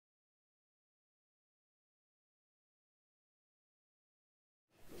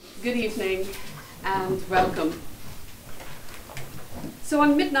Good evening and welcome. So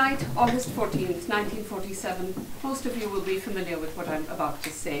on midnight, August 14th, 1947, most of you will be familiar with what I'm about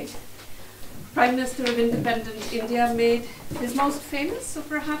to say. Prime Minister of independent India made his most famous, or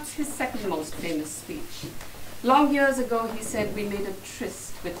perhaps his second most famous speech. Long years ago, he said, "We made a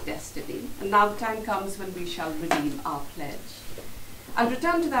tryst with destiny, and now the time comes when we shall redeem our pledge." I'll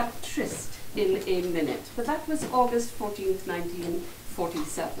return to that tryst in a minute, but that was August 14th,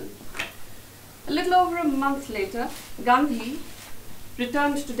 1947. A little over a month later, Gandhi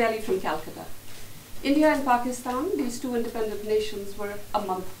returned to Delhi from Calcutta. India and Pakistan, these two independent nations, were a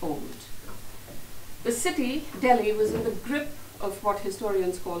month old. The city, Delhi, was in the grip of what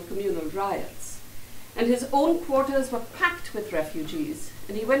historians call communal riots, and his own quarters were packed with refugees,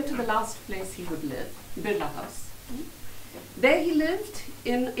 and he went to the last place he would live, Birla House. There he lived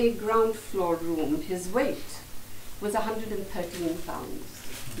in a ground floor room. His weight was 113 pounds.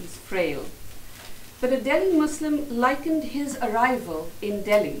 He was frail. But a Delhi Muslim likened his arrival in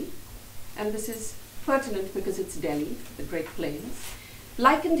Delhi, and this is pertinent because it's Delhi, the Great Plains,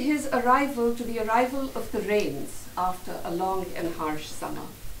 likened his arrival to the arrival of the rains after a long and harsh summer.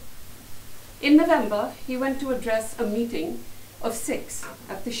 In November, he went to address a meeting of Sikhs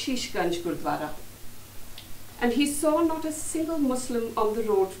at the Shishganj Gurdwara, and he saw not a single Muslim on the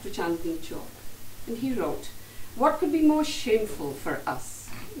road to Chandni Chowk. And he wrote, "What could be more shameful for us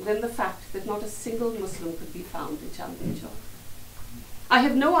than the fact that not a single Muslim could be found in Chandni Chowk? I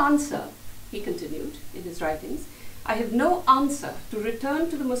have no answer," he continued in his writings, "I have no answer to return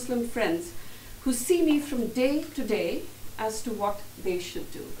to the Muslim friends who see me from day to day as to what they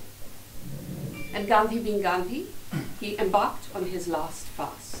should do." And Gandhi being Gandhi, he embarked on his last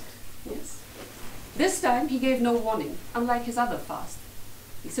fast. Yes. This time he gave no warning, unlike his other fast.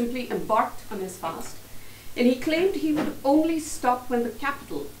 He simply embarked on his fast, and he claimed he would only stop when the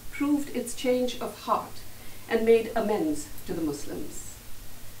capital proved its change of heart and made amends to the Muslims.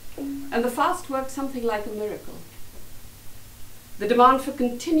 And the fast worked something like a miracle. The demand for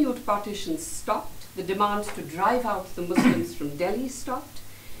continued partitions stopped. The demand to drive out the Muslims from Delhi stopped.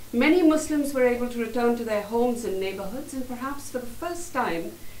 Many Muslims were able to return to their homes and neighborhoods, and perhaps for the first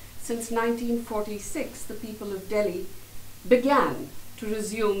time since 1946, the people of Delhi began to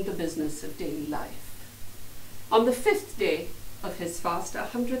resume the business of daily life. On the 5th day of his fast,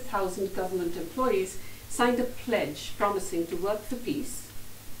 100,000 government employees signed a pledge promising to work for peace,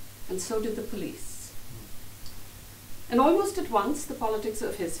 and so did the police. And almost at once, the politics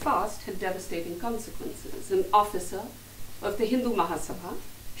of his fast had devastating consequences. An officer of the Hindu Mahasabha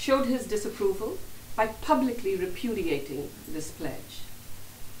showed his disapproval by publicly repudiating this pledge.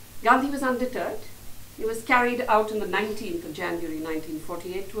 Gandhi was undeterred. He was carried out on the 19th of January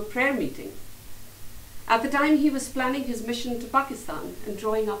 1948 to a prayer meeting. At the time, he was planning his mission to Pakistan and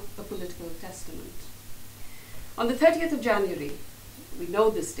drawing up a political testament. On the 30th of January, we know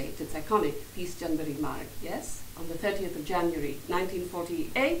this date, it's iconic, Peace Janwari Marg, yes? On the 30th of January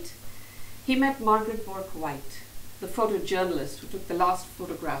 1948, he met Margaret Bourke-White, the photojournalist who took the last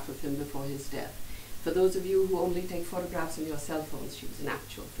photograph of him before his death. For those of you who only take photographs on your cell phones, she was an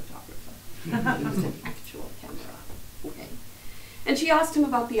actual photographer. He used an actual camera. Okay. And she asked him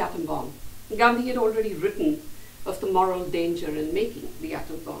about the atom bomb. Gandhi had already written of the moral danger in making the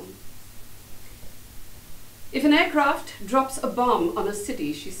atom bomb. "If an aircraft drops a bomb on a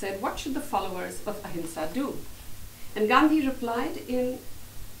city," she said, "what should the followers of Ahimsa do?" And Gandhi replied in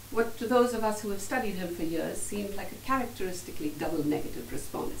what to those of us who have studied him for years seemed like a characteristically double negative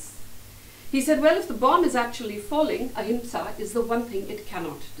response. He said, "Well, if the bomb is actually falling, Ahimsa is the one thing it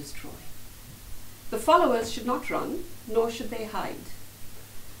cannot destroy. The followers should not run, nor should they hide.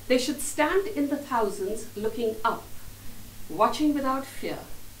 They should stand in the thousands looking up, watching without fear,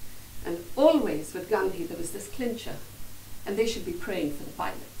 and always with Gandhi there was this clincher, and they should be praying for the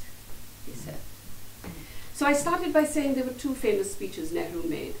pilot," he said. So I started by saying there were two famous speeches Nehru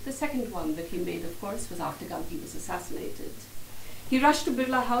made. The second one that he made, of course, was after Gandhi was assassinated. He rushed to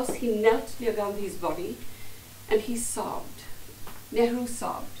Birla House, he knelt near Gandhi's body, and he sobbed. Nehru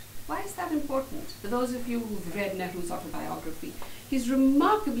sobbed. Why is that important? For those of you who've read Nehru's autobiography, he's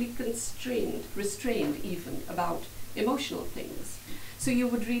remarkably restrained even about emotional things. So you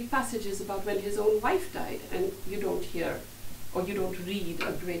would read passages about when his own wife died, and you don't hear or you don't read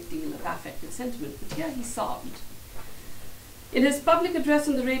a great deal of affective sentiment, but here he sobbed. In his public address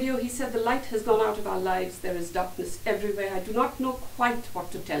on the radio, he said, "The light has gone out of our lives. There is darkness everywhere. I do not know quite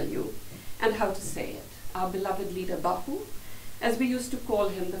what to tell you and how to say it. Our beloved leader Bapu, as we used to call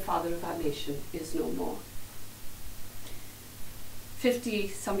him, the father of our nation, is no more." 50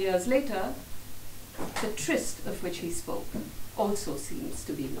 some years later, the tryst of which he spoke also seems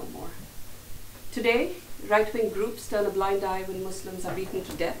to be no more. Today, right-wing groups turn a blind eye when Muslims are beaten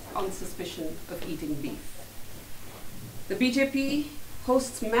to death on suspicion of eating beef. The BJP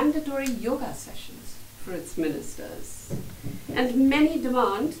hosts mandatory yoga sessions for its ministers, and many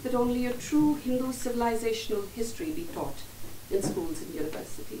demand that only a true Hindu civilizational history be taught in schools and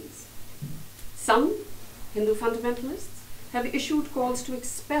universities. Some Hindu fundamentalists have issued calls to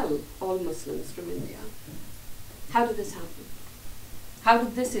expel all Muslims from India. How did this happen? How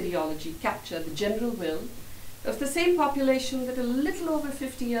did this ideology capture the general will of the same population that a little over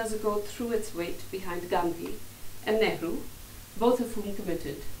 50 years ago threw its weight behind Gandhi and Nehru, both of whom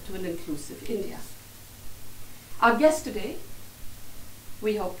committed to an inclusive India? Our guest today,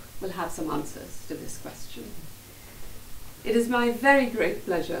 we hope, will have some answers to this question. It is my very great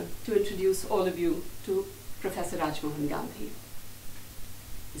pleasure to introduce all of you to Professor Rajmohan Gandhi.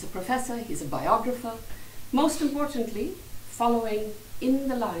 He's a professor, he's a biographer, most importantly, following in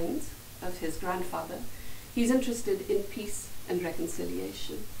the lines of his grandfather, he's interested in peace and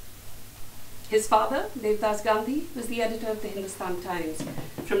reconciliation. His father, Devdas Gandhi, was the editor of the Hindustan Times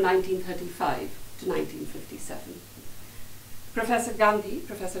from 1935 to 1957.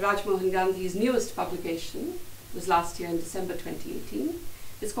 Professor Rajmohan Gandhi's newest publication was last year in December 2018.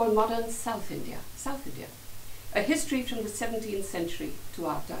 It's called Modern South India, a history from the 17th century to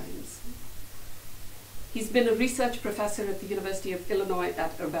our times. He's been a research professor at the University of Illinois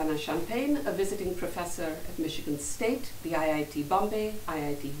at Urbana-Champaign, a visiting professor at Michigan State, the IIT Bombay,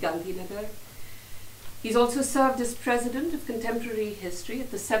 IIT Gandhinagar. He's also served as president of contemporary history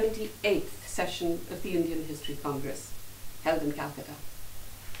at the 78th session of the Indian History Congress, held in Calcutta.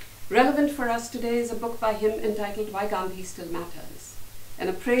 Relevant for us today is a book by him entitled Why Gandhi Still Matters, an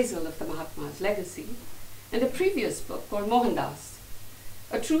appraisal of the Mahatma's legacy, and a previous book called Mohandas,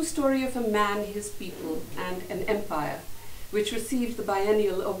 a true story of a man, his people, and an empire, which received the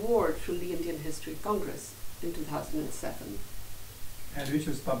biennial award from the Indian History Congress in 2007. And which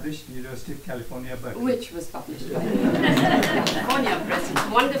was published in the University of California, Berkeley. Which was published by the University of California Press. It's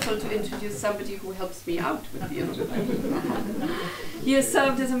wonderful to introduce somebody who helps me out with the introduction. He has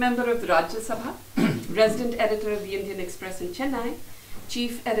served as a member of the Rajya Sabha, resident editor of the Indian Express in Chennai,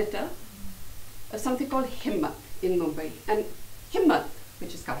 chief editor of something called Himmat in Mumbai. And Himmat,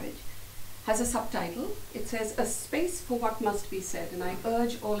 which is courage, has a subtitle. It says, A Space for What Must Be Said, and I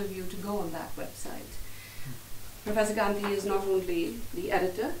urge all of you to go on that website. Professor Gandhi is not only the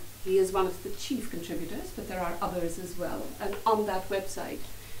editor, he is one of the chief contributors, but there are others as well. And on that website,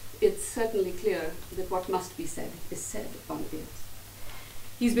 it's certainly clear that what must be said is said on it.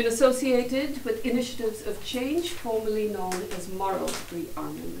 He's been associated with initiatives of change, formerly known as moral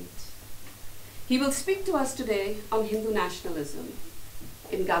rearmament. He will speak to us today on Hindu nationalism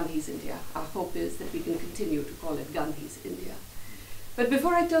in Gandhi's India. Our hope is that we can continue to call it Gandhi's India. But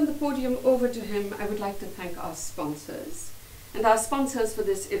before I turn the podium over to him, I would like to thank our sponsors. And our sponsors for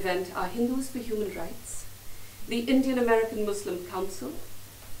this event are Hindus for Human Rights, the Indian American Muslim Council,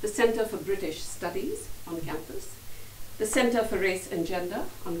 the Center for British Studies on campus, the Center for Race and Gender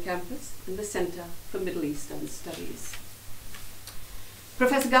on campus, and the Center for Middle Eastern Studies.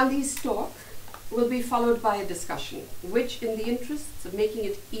 Professor Gandhi's talk will be followed by a discussion, which in the interests of making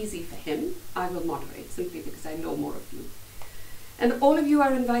it easy for him, I will moderate, simply because I know more of you. And all of you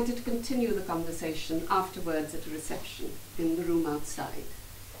are invited to continue the conversation afterwards at a reception in the room outside.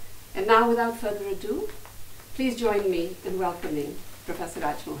 And now, without further ado, please join me in welcoming Professor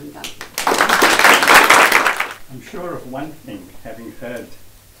Rajmohan Gandhi. I'm sure of one thing, having heard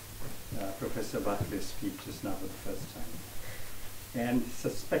Professor Barclay speak just now for the first time, and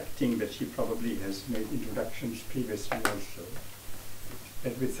suspecting that she probably has made introductions previously also,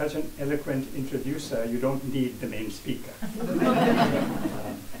 that with such an eloquent introducer, you don't need the main speaker.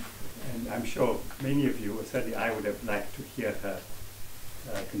 And I'm sure many of you, or certainly I would have liked to hear her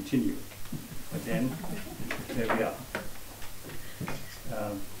continue. But then, there we are.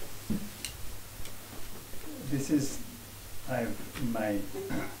 This is, in my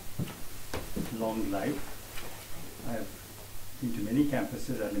long life, I've been to many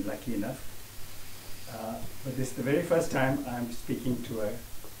campuses, I've been lucky enough. But this is the very first time I'm speaking to a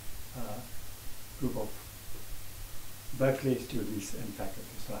group of Berkeley students and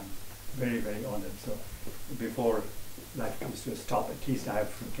faculty, so I'm very, very honored. So before life comes to a stop, at least I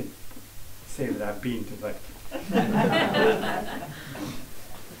can say that I've been to Berkeley. I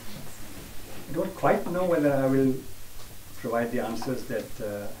don't quite know whether I will provide the answers that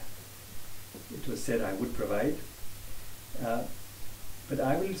it was said I would provide, but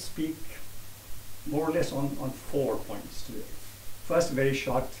I will speak more or less on 4 points today. First, a very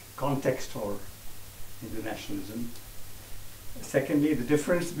short context for Hindu nationalism. Secondly, the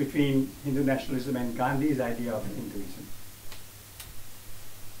difference between Hindu nationalism and Gandhi's idea of Hinduism.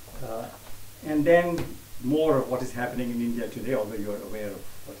 And then more of what is happening in India today, although you are aware of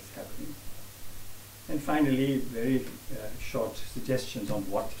what is happening. And finally, very short suggestions on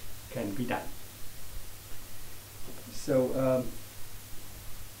what can be done. So,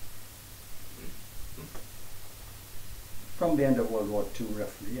 from the end of World War II,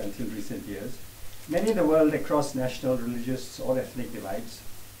 roughly, until recent years, many in the world across national, religious, or ethnic divides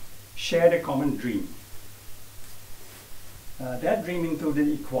shared a common dream. That dream included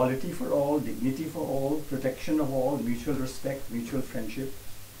equality for all, dignity for all, protection of all, mutual respect, mutual friendship.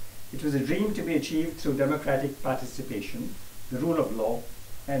 It was a dream to be achieved through democratic participation, the rule of law,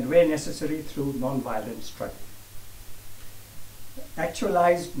 and where necessary through non-violent struggle.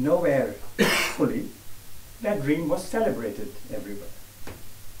 Actualized nowhere fully, that dream was celebrated everywhere.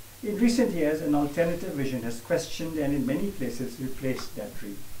 In recent years, an alternative vision has questioned and in many places replaced that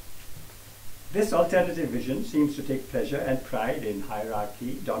dream. This alternative vision seems to take pleasure and pride in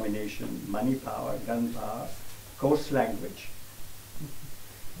hierarchy, domination, money power, gun power, coarse language.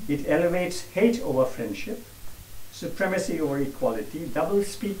 It elevates hate over friendship, supremacy over equality,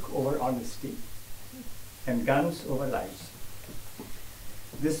 double-speak over honesty, and guns over lives.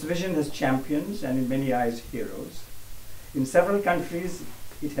 This vision has champions and in many eyes heroes. In several countries,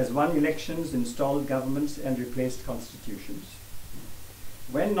 it has won elections, installed governments, and replaced constitutions.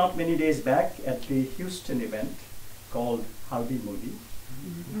 When not many days back at the Houston event called Howdy Modi,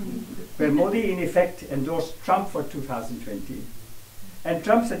 where Modi in effect endorsed Trump for 2020, and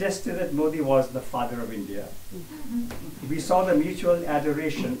Trump suggested that Modi was the father of India, we saw the mutual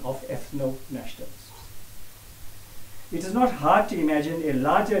adoration of ethno-nationalists. It is not hard to imagine a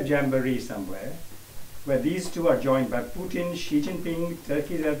larger jamboree somewhere where these two are joined by Putin, Xi Jinping,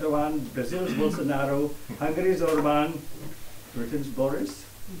 Turkey's Erdogan, Brazil's Bolsonaro, Hungary's Orban, Britain's Boris,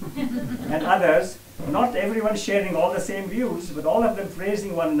 and others, not everyone sharing all the same views, but all of them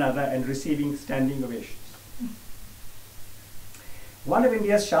praising one another and receiving standing ovations. One of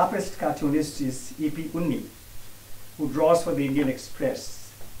India's sharpest cartoonists is E.P. Unni, who draws for the Indian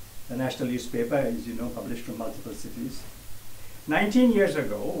Express, the national newspaper, as you know, published from multiple cities. 19 years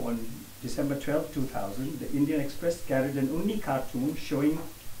ago, on December 12, 2000, the Indian Express carried an Unni cartoon showing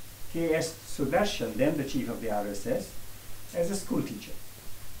K.S. Sudarshan, then the chief of the RSS, as a school teacher.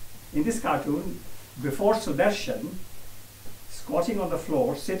 In this cartoon, before Sudarshan, squatting on the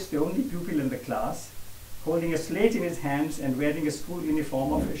floor, sits the only pupil in the class, holding a slate in his hands and wearing a school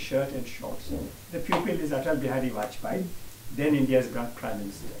uniform of a shirt and shorts. The pupil is Atal Bihari Vajpayee, then India's Prime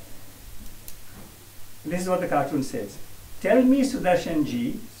Minister. This is what the cartoon says. "Tell me, Sudarshan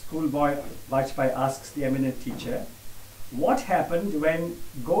ji," schoolboy Vajpayee asks the eminent teacher, "what happened when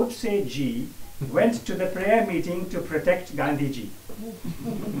Godse ji went to the prayer meeting to protect Gandhi ji?"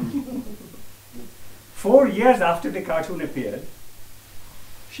 4 years after the cartoon appeared,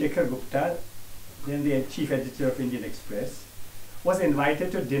 Shekhar Gupta, then the chief editor of Indian Express, was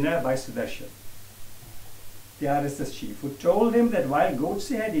invited to dinner by Sudarshan, the RSS chief, who told him that while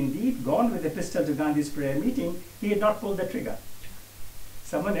Godse had indeed gone with a pistol to Gandhi's prayer meeting, he had not pulled the trigger.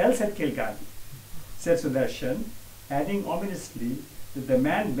 Someone else had killed Gandhi, said Sudarshan, adding ominously that the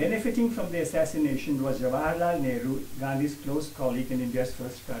man benefiting from the assassination was Jawaharlal Nehru, Gandhi's close colleague and India's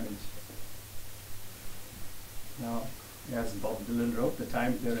first Prime Minister. Now, as Bob Dylan wrote, the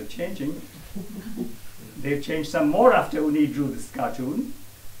times they are changing. They've changed some more after Unni drew this cartoon,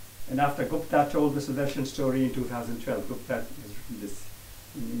 and after Gupta told the Sudarshan story in 2012. Gupta has written this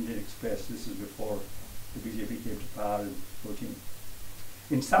in Indian Express. This is before the BJP came to power in 2014.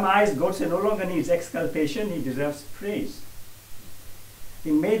 In some eyes, Godse no longer needs exculpation, he deserves praise.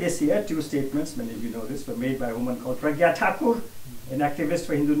 In May this year, 2 statements, many of you know this, were made by a woman called Pragya Thakur, an activist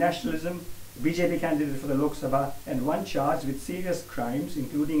for Hindu nationalism, BJP candidate for the Lok Sabha, and one charged with serious crimes,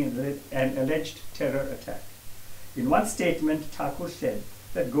 including an alleged terror attack. In one statement, Thakur said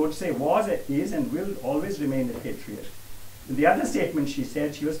that Godse was, is, and will always remain a patriot. In the other statement, she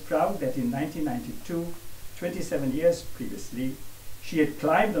said she was proud that in 1992, 27 years previously, she had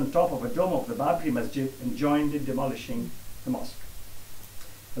climbed on top of a dome of the Babri Masjid and joined in demolishing the mosque.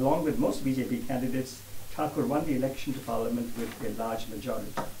 Along with most BJP candidates, Thakur won the election to parliament with a large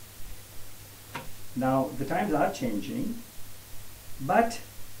majority. Now, the times are changing, but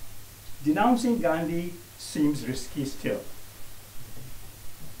denouncing Gandhi seems risky still.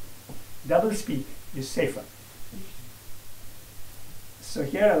 Doublespeak is safer. So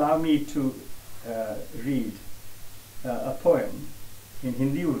here allow me to read a poem in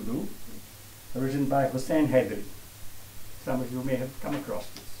Hindi Urdu written by Hussain Haidari. Some of you may have come across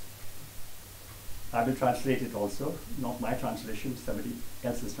this. I will translate it also, not my translation, somebody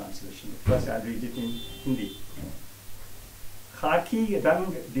else's translation. First I'll read it in Hindi. खाकी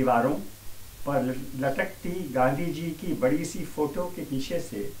रंग दीवारों पर लटकती गांधी जी की बड़ी सी photo के पीछे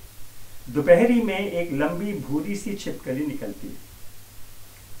से दोपहरी में एक लंबी भूरी सी छिपकली निकलती,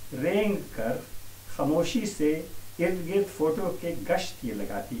 रेंग कर खामोशी से इर्द गिर्द फोटो के गश्त ये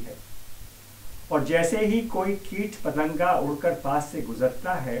लगाती है, और जैसे ही कोई कीट पतंगा उड़कर पास से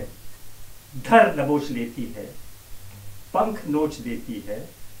गुजरता है, धर दबोच लेती है, पंख नोच देती है,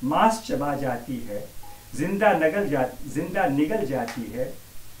 मांस चबा जाती है, जिंदा निगल जाती है,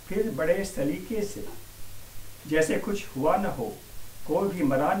 फिर बड़े सलीके से जैसे कुछ हुआ न हो, कोई भी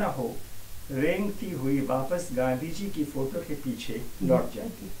मरा न हो, रेंगती हुई वापस गांधी जी की फोटो के पीछे लौट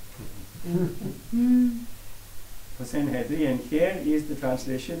जाती है. Hussain Haidari, and here is the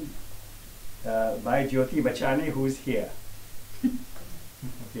translation by Jyoti Bachane, who is here.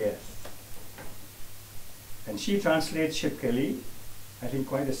 Yes. And she translates Shipkali, I think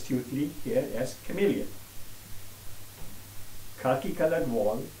quite astutely here, as chameleon. Khaki colored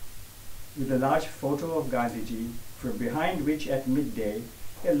wall with a large photo of Gandhiji, from behind which at midday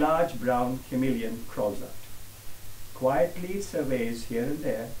a large brown chameleon crawls out. Quietly it surveys here and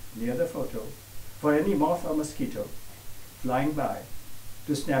there near the photo for any moth or mosquito flying by,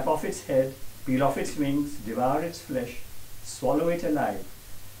 to snap off its head, peel off its wings, devour its flesh, swallow it alive.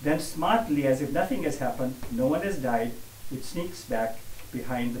 Then smartly, as if nothing has happened, no one has died, it sneaks back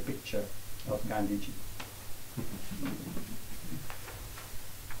behind the picture of Gandhiji.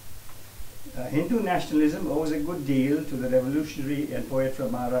 Hindu nationalism owes a good deal to the revolutionary and poet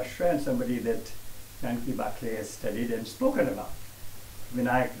from Maharashtra, and somebody that UC Berkeley has studied and spoken about,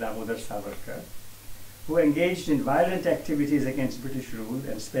 Vinayak Damodar Savarkar, who engaged in violent activities against British rule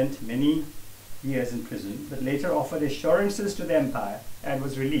and spent many years in prison, but later offered assurances to the empire and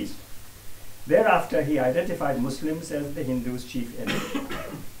was released. Thereafter, he identified Muslims as the Hindus' chief enemy.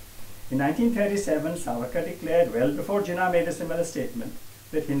 In 1937, Savarkar declared, well before Jinnah made a similar statement,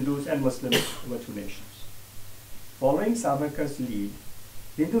 that Hindus and Muslims were two nations. Following Savarkar's lead,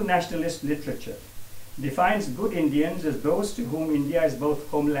 Hindu nationalist literature defines good Indians as those to whom India is both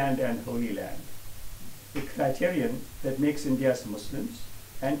homeland and holy land, a criterion that makes India's Muslims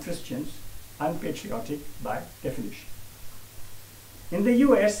and Christians unpatriotic by definition. In the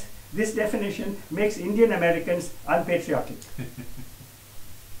US, this definition makes Indian Americans unpatriotic.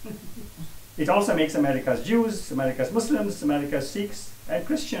 It also makes America's Jews, America's Muslims, America's Sikhs, and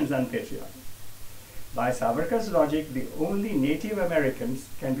Christians unpatriotic. By Savarkar's logic, the only Native Americans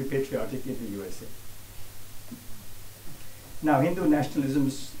can be patriotic in the USA. Now, Hindu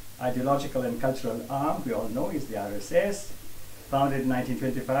nationalism's ideological and cultural arm, we all know, is the RSS, founded in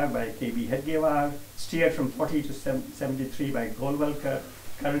 1925 by K.B. Hedgewar, steered from 40 to 73 by Golwalkar,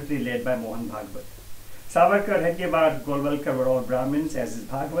 currently led by Mohan Bhagwat. Savarkar, Hedgewar, Golwalkar were all Brahmins, as is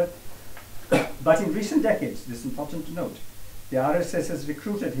Bhagwat. But in recent decades, this is important to note, the RSS has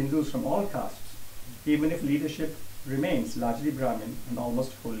recruited Hindus from all castes, even if leadership remains largely Brahmin and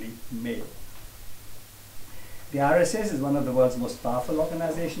almost wholly male. The RSS is one of the world's most powerful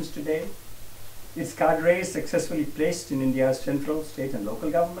organizations today. Its cadres successfully placed in India's central, state, and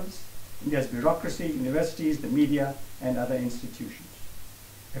local governments, India's bureaucracy, universities, the media, and other institutions.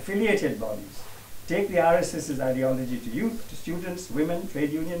 Affiliated bodies take the RSS's ideology to youth, to students, women,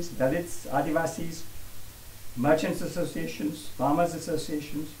 trade unions, Dalits, Adivasis, merchants associations, farmers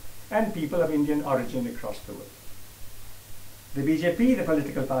associations, and people of Indian origin across the world. The BJP, the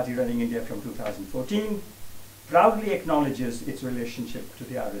political party running India from 2014, proudly acknowledges its relationship to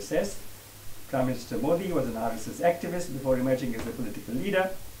the RSS. Prime Minister Modi was an RSS activist before emerging as a political leader.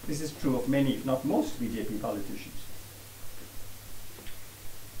 This is true of many, if not most, BJP politicians.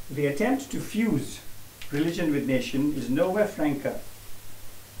 The attempt to fuse religion with nation is nowhere franker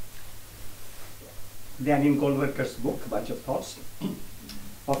than in Golwalkar's book, Bunch of Thoughts.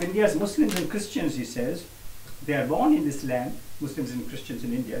 Of India's Muslims and Christians, he says, they are born in this land, Muslims and Christians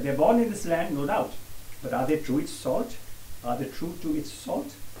in India, they are born in this land, no doubt. But are they true its salt? Are they true to its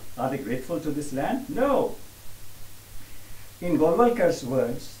salt? Are they grateful to this land? No. In Golwalkar's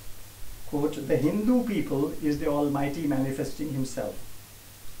words, quote, the Hindu people is the Almighty manifesting himself.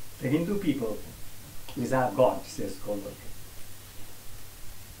 The Hindu people is our God, says Golwalkar.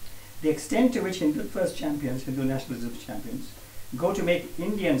 The extent to which Hindu first champions, Hindu nationalism champions, go to make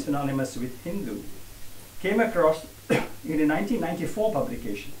Indian synonymous with Hindu came across in a 1994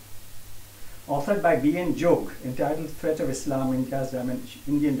 publication authored by B.N. Jog, entitled Threat of Islam,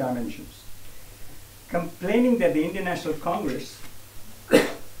 Indian Dimensions, complaining that the Indian National Congress,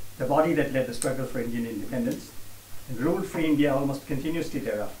 the body that led the struggle for Indian independence and ruled free India almost continuously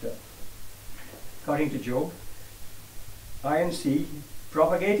thereafter, according to Job, INC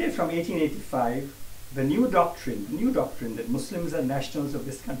propagated from 1885 the new doctrine that Muslims are nationals of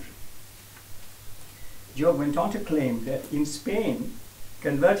this country. Job went on to claim that in Spain,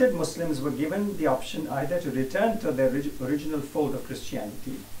 converted Muslims were given the option either to return to their original fold of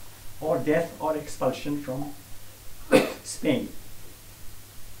Christianity or death or expulsion from Spain.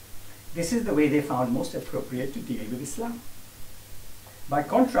 This is the way they found most appropriate to deal with Islam. By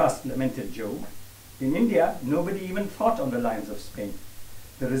contrast, lamented Job, in India, nobody even thought on the lines of Spain.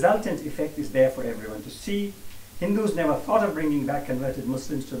 The resultant effect is there for everyone to see. Hindus never thought of bringing back converted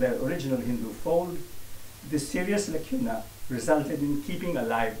Muslims to their original Hindu fold. This serious lacuna resulted in keeping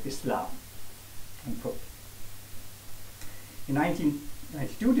alive Islam. Unquote. In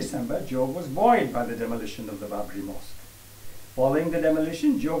 1992 December, Job was buoyed by the demolition of the Babri Mosque. Following the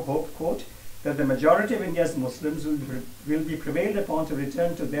demolition, Job hoped, quote, that the majority of India's Muslims will be prevailed upon to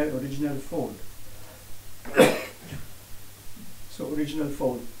return to their original fold. So original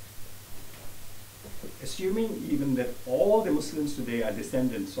fold. Assuming even that all the Muslims today are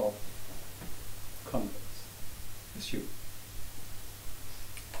descendants of converts. Assume.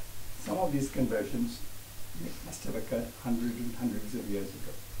 Some of these conversions must have occurred hundreds and hundreds of years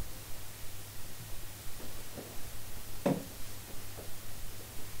ago.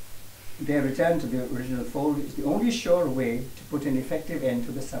 Their return to the original fold is the only sure way to put an effective end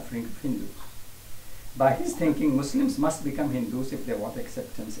to the suffering of Hindus. By his thinking, Muslims must become Hindus if they want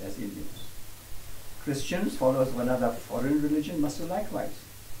acceptance as Indians. Christians, followers of another foreign religion, must do likewise.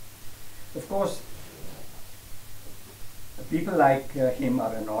 Of course, people like him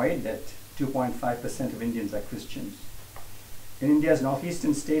are annoyed that 2.5% of Indians are Christians. In India's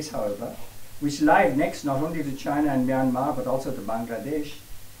northeastern states, however, which lie next not only to China and Myanmar but also to Bangladesh,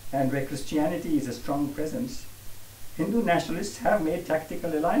 and where Christianity is a strong presence, Hindu nationalists have made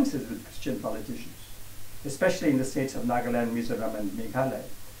tactical alliances with Christian politicians, especially in the states of Nagaland, Mizoram, and Meghalaya,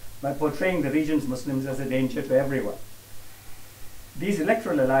 by portraying the region's Muslims as a danger to everyone. These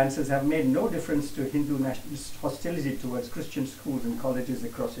electoral alliances have made no difference to Hindu nationalist hostility towards Christian schools and colleges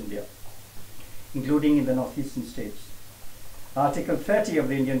across India, including in the northeastern states. Article 30 of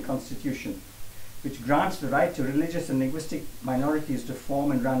the Indian Constitution, which grants the right to religious and linguistic minorities to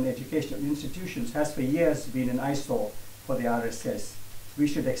form and run educational institutions, has for years been an eyesore for the RSS. We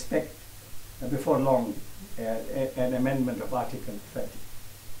should expect before long an amendment of Article 30.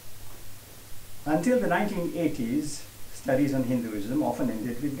 Until the 1980s, studies on Hinduism often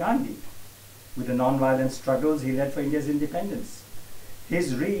ended with Gandhi, with the non-violent struggles he led for India's independence,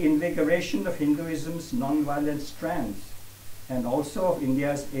 his reinvigoration of Hinduism's non-violent strands, and also of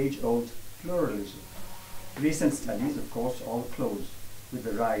India's age-old pluralism. Recent studies, of course, all close with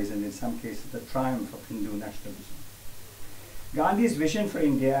the rise and in some cases the triumph of Hindu nationalism. Gandhi's vision for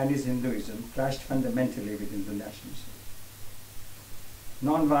India and his Hinduism clashed fundamentally with Hindu nationalism.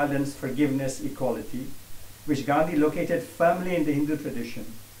 Non-violence, forgiveness, equality, which Gandhi located firmly in the Hindu tradition,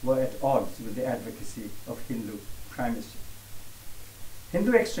 were at odds with the advocacy of Hindu primacy.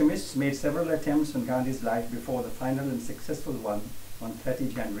 Hindu extremists made several attempts on Gandhi's life before the final and successful one on 30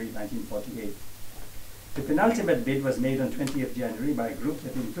 January 1948. The penultimate bid was made on 20th January by a group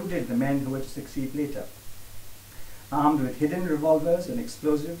that included the men who were to succeed later. Armed with hidden revolvers and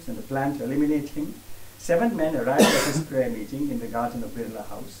explosives and a plan to eliminate him, 7 men arrived at his prayer meeting in the garden of Birla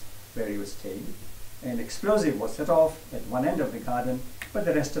House, where he was staying. An explosive was set off at one end of the garden, but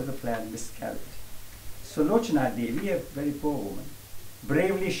the rest of the plan miscarried. Sulochana Devi, a very poor woman,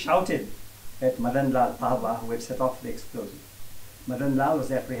 bravely shouted at Madan Lal Pahwa, who had set off the explosive. Madan Lal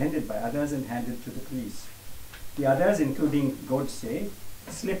was apprehended by others and handed to the police. The others, including Godse,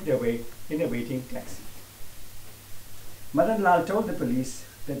 slipped away in a waiting taxi. Madan Lal told the police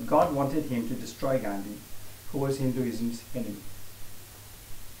that God wanted him to destroy Gandhi, who was Hinduism's enemy.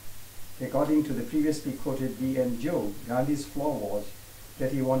 According to the previously quoted V.N. Job, Gandhi's flaw was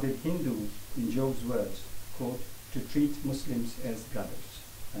that he wanted Hindus, in Job's words, quote, to treat Muslims as brothers,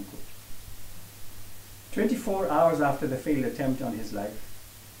 unquote. 24 hours after the failed attempt on his life,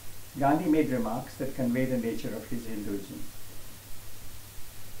 Gandhi made remarks that convey the nature of his Hinduism.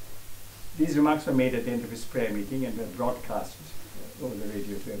 These remarks were made at the end of his prayer meeting and were broadcast over the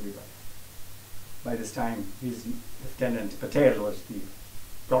radio to everybody. By this time, his lieutenant Patel was the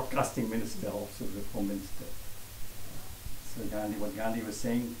broadcasting minister, also the home minister. So what Gandhi was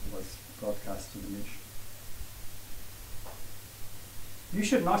saying was broadcast to the nation. You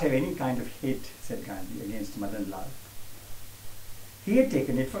should not have any kind of hate, said Gandhi, against Madan Lal. He had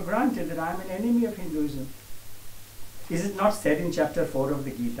taken it for granted that I am an enemy of Hinduism. Is it not said in chapter 4 of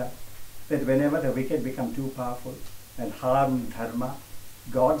the Gita that whenever the wicked become too powerful and harm dharma,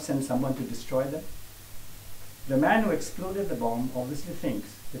 God sent someone to destroy them? The man who exploded the bomb obviously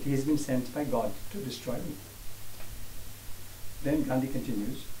thinks that he has been sent by God to destroy me. Then Gandhi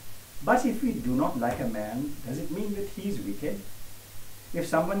continues, but if we do not like a man, does it mean that he is wicked? If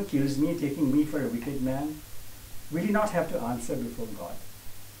someone kills me, taking me for a wicked man, will he not have to answer before God?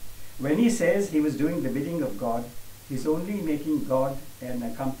 When he says he was doing the bidding of God, he's only making God an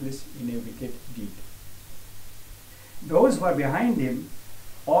accomplice in a wicked deed. Those who are behind him,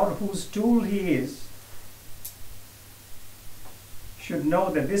 or whose tool he is, should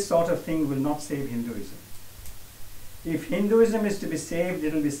know that this sort of thing will not save Hinduism. If Hinduism is to be saved,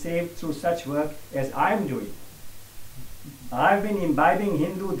 it will be saved through such work as I'm doing. I've been imbibing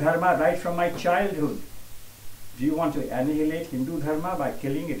Hindu dharma right from my childhood. Do you want to annihilate Hindu dharma by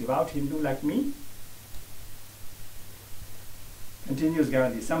killing a devout Hindu like me? Continues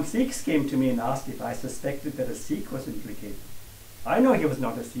Gandhi, some Sikhs came to me and asked if I suspected that a Sikh was implicated. I know he was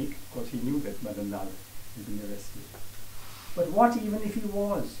not a Sikh, because he knew that Madan Lal had been arrested. But what even if he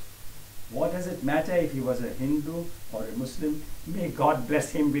was? What does it matter if he was a Hindu or a Muslim? May God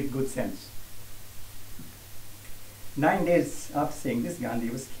bless him with good sense. 9 days after saying this, Gandhi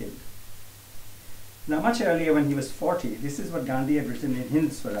was killed. Now, much earlier, when he was 40, this is what Gandhi had written in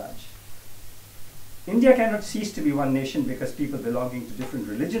Hind Swaraj. India cannot cease to be one nation because people belonging to different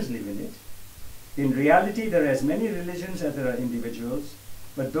religions live in it. In reality, there are as many religions as there are individuals,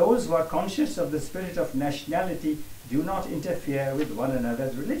 but those who are conscious of the spirit of nationality do not interfere with one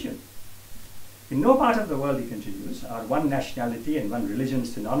another's religion. In no part of the world, he continues, are one nationality and one religion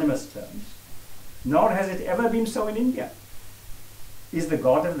synonymous terms, nor has it ever been so in India. Is the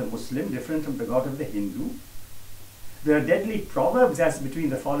God of the Muslim different from the God of the Hindu? There are deadly proverbs as between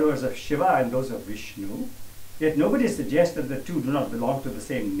the followers of Shiva and those of Vishnu, yet nobody suggests that the two do not belong to the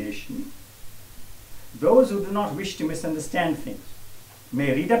same nation. Those who do not wish to misunderstand things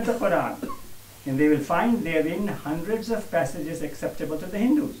may read up the Quran, and they will find therein hundreds of passages acceptable to the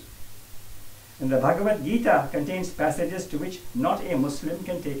Hindus. And the Bhagavad Gita contains passages to which not a Muslim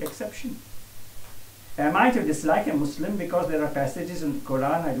can take exception. Am I to dislike a Muslim because there are passages in the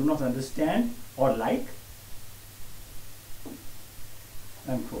Quran I do not understand or like?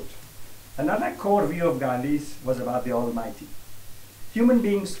 Unquote. Another core view of Gandhi's was about the Almighty. Human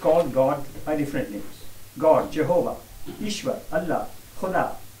beings called God by different names. God, Jehovah, Ishwar, Allah,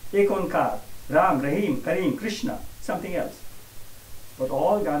 Khuda, Ek Onkar, Ram, Rahim, Kareem, Krishna, something else. But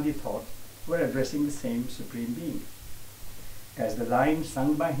all Gandhi thought were addressing the same Supreme Being. As the line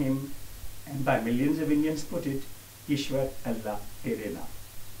sung by him and by millions of Indians put it, Ishwar, Allah, Tere Naam.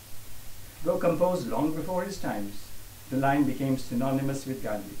 Though composed long before his times, the line became synonymous with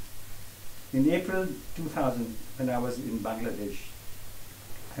Gandhi. In April 2000, when I was in Bangladesh,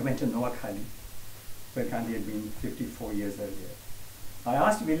 I went to Noakhali, where Gandhi had been 54 years earlier. I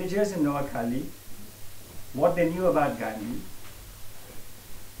asked villagers in Noakhali what they knew about Gandhi,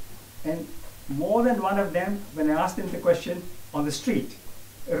 and more than one of them, when I asked them the question on the street,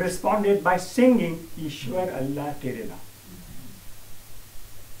 responded by singing Ishwar Allah Tere Naam.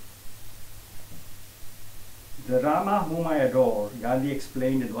 The Rama whom I adore, Gandhi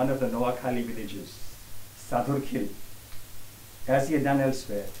explained in one of the Noakhali villages, Sadhurkhil, as he had done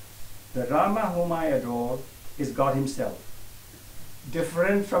elsewhere. The Rama whom I adore is God himself,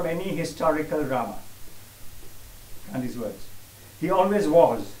 different from any historical Rama. Gandhi's words. He always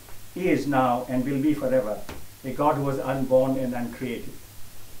was, is now, and will be forever, a God who was unborn and uncreated.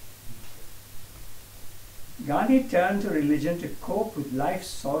 Gandhi turned to religion to cope with life's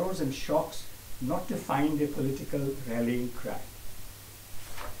sorrows and shocks, not to find a political rallying cry.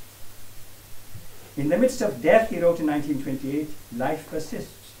 In the midst of death, he wrote in 1928, life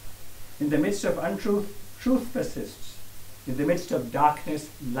persists. In the midst of untruth, truth persists. In the midst of darkness,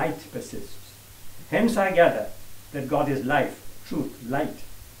 light persists. Hence I gather that God is life, truth, light.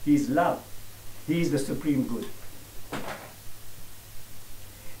 He is love. He is the supreme good.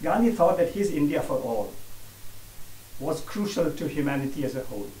 Gandhi thought that his India for all was crucial to humanity as a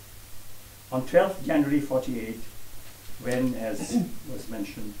whole. On 12th January 48, when, as was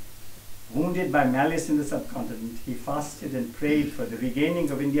mentioned, wounded by malice in the subcontinent, he fasted and prayed for the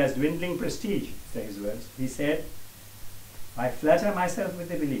regaining of India's dwindling prestige, say his words. He said, I flatter myself with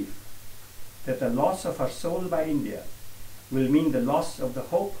the belief that the loss of our soul by India will mean the loss of the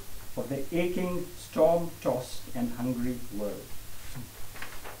hope of the aching, storm-tossed and hungry world.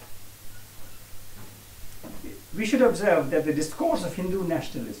 We should observe that the discourse of Hindu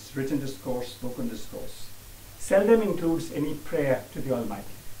nationalists, written discourse, spoken discourse, seldom includes any prayer to the Almighty.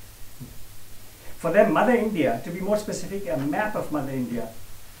 For them, Mother India, to be more specific, a map of Mother India,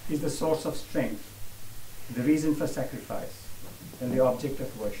 is the source of strength, the reason for sacrifice. and the object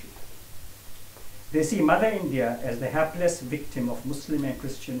of worship. They see Mother India as the hapless victim of Muslim and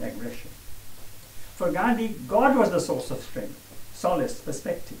Christian aggression. For Gandhi, God was the source of strength, solace,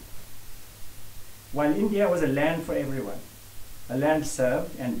 perspective. While India was a land for everyone, a land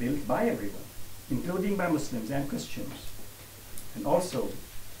served and built by everyone, including by Muslims and Christians, and also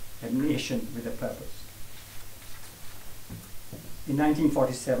a nation with a purpose. In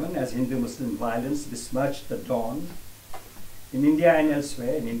 1947, as Hindu-Muslim violence besmirched the dawn, in India and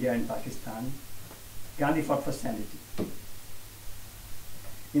elsewhere, in India and Pakistan, Gandhi fought for sanity.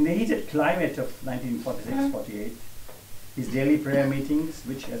 In the heated climate of 1946-48, his daily prayer meetings,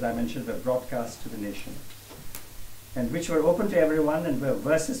 which, as I mentioned, were broadcast to the nation, and which were open to everyone and where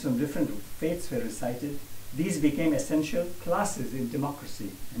verses from different faiths were recited, these became essential classes in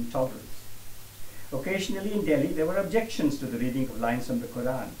democracy and tolerance. Occasionally in Delhi, there were objections to the reading of lines from the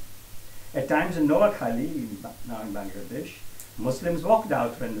Quran. At times in Noakhali, now in Bangladesh, Muslims walked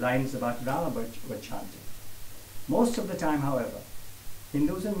out when lines about Rama were chanted. Most of the time, however,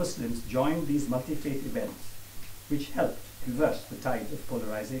 Hindus and Muslims joined these multi-faith events, which helped reverse the tide of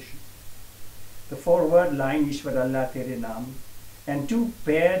polarization. The four-word line, Ishwar Allah Tere Naam, and two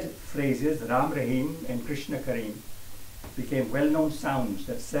paired phrases, Ram Rahim and Krishna Kareem, became well-known sounds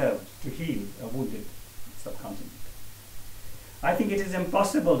that served to heal a wounded subcontinent. I think it is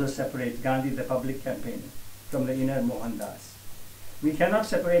impossible to separate Gandhi, the public campaigner, from the inner Mohandas. We cannot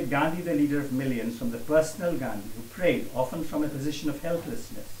separate Gandhi, the leader of millions, from the personal Gandhi who prayed, often from a position of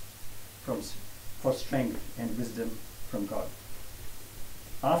helplessness, for strength and wisdom from God.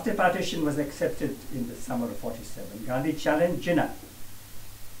 After partition was accepted in the summer of 47, Gandhi challenged Jinnah.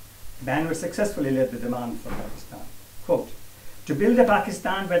 Banwar successfully led the demand for Pakistan. Quote, to build a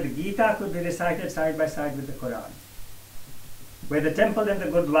Pakistan where the Gita could be recited side by side with the Quran, where the temple and the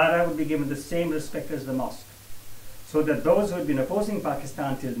Gurdwara would be given the same respect as the mosque, so that those who had been opposing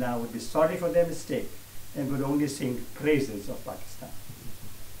Pakistan till now would be sorry for their mistake and would only sing praises of Pakistan.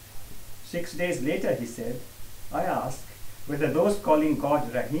 6 days later, he said, I ask whether those calling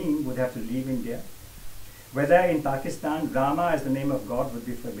God Rahim would have to leave India, whether in Pakistan Rama as the name of God would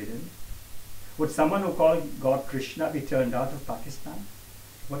be forbidden. Would someone who called God Krishna be turned out of Pakistan?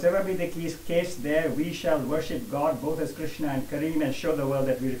 Whatever be the case there, we shall worship God both as Krishna and Kareem and show the world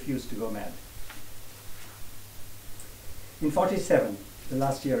that we refuse to go mad. In 47, the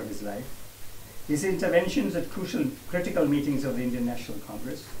last year of his life, his interventions at critical meetings of the Indian National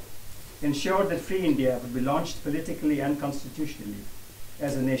Congress ensured that Free India would be launched politically and constitutionally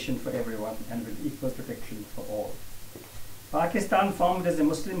as a nation for everyone and with equal protection for all. Pakistan, formed as a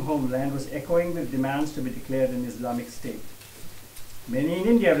Muslim homeland, was echoing with demands to be declared an Islamic state. Many in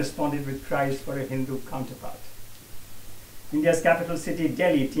India responded with cries for a Hindu counterpart. India's capital city,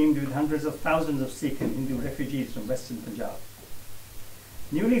 Delhi, teemed with hundreds of thousands of Sikh and Hindu refugees from Western Punjab.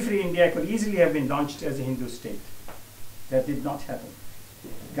 Newly free India could easily have been launched as a Hindu state. That did not happen.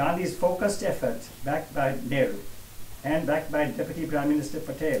 Gandhi's focused effort, backed by Nehru and backed by Deputy Prime Minister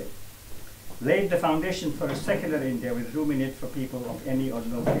Patel, laid the foundation for a secular India with room in it for people of any or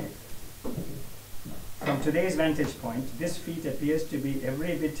no faith. From today's vantage point, this feat appears to be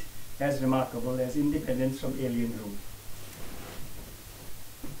every bit as remarkable as independence from alien rule.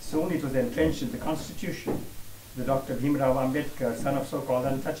 Soon it was entrenched in the Constitution that Dr. Bhimrao Ambedkar, son of so-called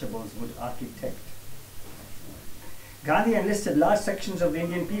untouchables, would architect. Gandhi enlisted large sections of the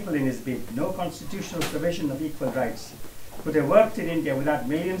Indian people in his bid. No constitutional provision of equal rights could have worked in India without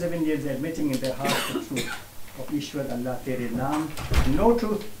millions of Indians admitting in their hearts the truth of Ishwar Allah Tere Naam.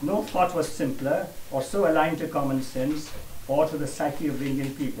 No thought was simpler or so aligned to common sense or to the psyche of the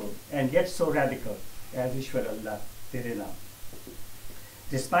Indian people, and yet so radical as Ishwar Allah Tere Naam.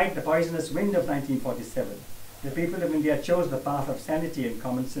 Despite the poisonous wind of 1947, the people of India chose the path of sanity and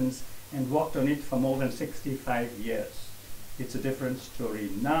common sense and walked on it for more than 65 years. It's a different story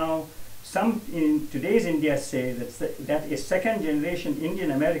now. Some in today's India say that a second-generation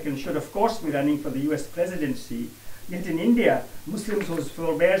Indian American should of course be running for the US presidency, yet in India, Muslims whose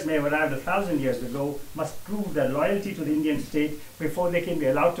forebears may have arrived 1,000 years ago must prove their loyalty to the Indian state before they can be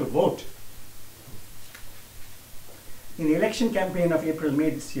allowed to vote. In the election campaign of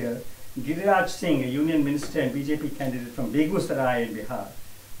April-May this year, Giriraj Singh, a union minister and BJP candidate from Begusarai in Bihar,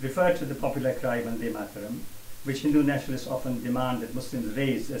 referred to the popular cry Vande Mataram, which Hindu nationalists often demand that Muslims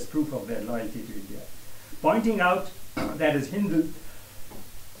raise as proof of their loyalty to India, pointing out that as Hindus,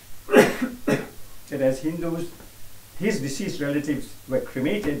 his deceased relatives were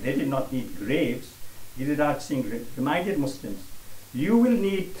cremated, they did not need graves. Giriraj Singh reminded Muslims, you will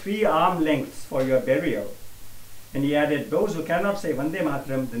need 3 arm lengths for your burial. And he added, those who cannot say Vande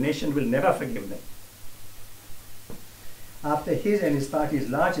Mataram, the nation will never forgive them. After his and his party's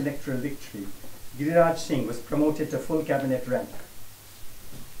large electoral victory, Giriraj Singh was promoted to full cabinet rank.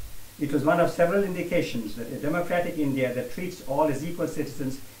 It was one of several indications that a democratic India that treats all as equal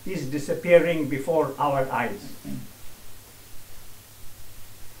citizens is disappearing before our eyes.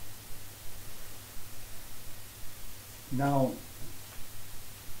 Now,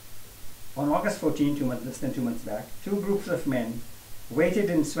 on August 14, less than 2 months back, two groups of men waited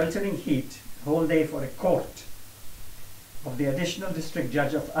in sweltering heat the whole day for a court of the additional district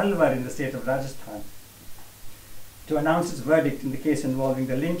judge of Alwar in the state of Rajasthan to announce its verdict in the case involving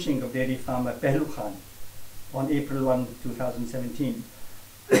the lynching of dairy farmer Pehlu Khan on April 1, 2017.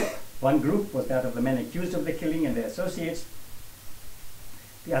 One group was that of the men accused of the killing and their associates.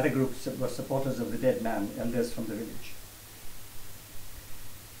 The other group were supporters of the dead man, elders from the village.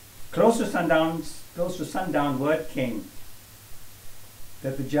 Close to sundown, word came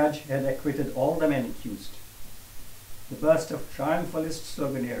that the judge had acquitted all the men accused. The burst of triumphalist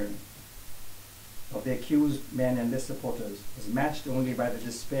sloganeering of the accused men and their supporters was matched only by the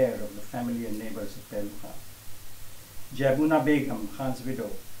despair of the family and neighbors of Pehlu Khan. Jabuna Begum, Khan's widow,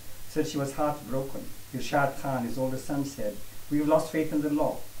 said she was heartbroken. Irshad Khan, his older son, said, "We've lost faith in the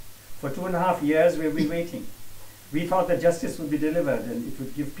law. For 2.5 years we've been waiting. We thought that justice would be delivered and it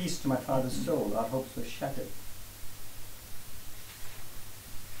would give peace to my father's soul. Our hopes were shattered."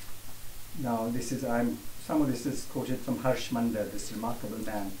 Now, some of this is quoted from Harsh Mandar, this remarkable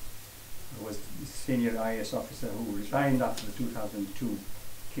man who was a senior IAS officer who resigned after the 2002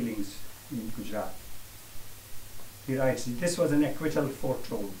 killings in Gujarat. He writes, "This was an acquittal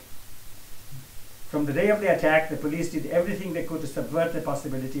foretold. From the day of the attack, the police did everything they could to subvert the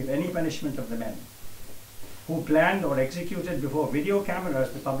possibility of any punishment of the men who planned or executed before video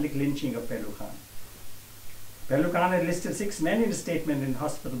cameras the public lynching of Pehlu Khan. Pehlu Khan had listed 6 men in a statement in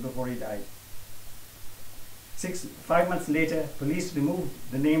hospital before he died. 5 months later, police removed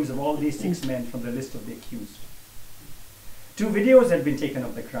the names of all these 6 men from the list of the accused. 2 videos had been taken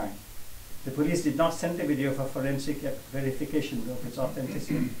of the crime. The police did not send the video for forensic verification of its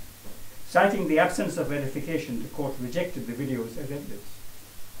authenticity. Citing the absence of verification, the court rejected the videos as evidence.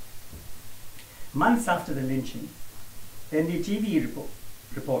 Months after the lynching, NDTV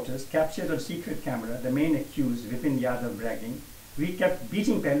reporters captured on secret camera the main accused, Vipin Yadav, bragging, "We kept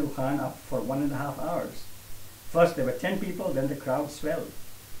beating Pehlu Khan up for 1.5 hours. First there were 10 people, then the crowd swelled."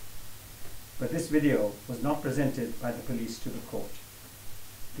 But this video was not presented by the police to the court.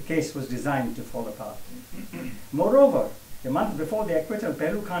 The case was designed to fall apart. Moreover, a month before the acquittal,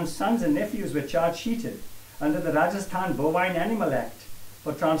 Pehlu Khan's sons and nephews were charge-sheeted under the Rajasthan Bovine Animal Act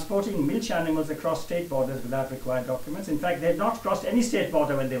for transporting milch animals across state borders without required documents. In fact, they had not crossed any state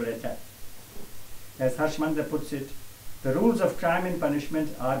border when they were attacked. As Harsh Mandar puts it, the rules of crime and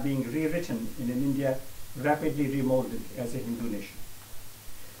punishment are being rewritten in an India rapidly remolded as a Hindu nation.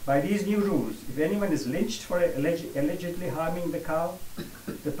 By these new rules, if anyone is lynched for allegedly harming the cow,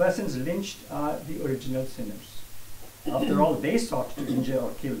 the persons lynched are the original sinners. After all, they sought to injure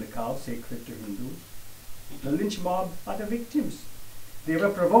or kill the cow sacred to Hindus. The lynch mob are the victims. They were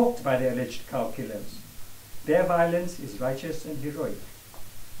provoked by the alleged cow killers. Their violence is righteous and heroic.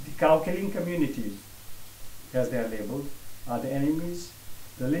 The cow-killing communities, as they are labeled, are the enemies.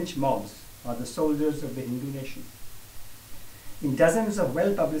 The lynch mobs are the soldiers of the Hindu nation. In dozens of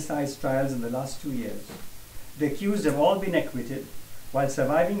well-publicized trials in the last 2 years, the accused have all been acquitted, while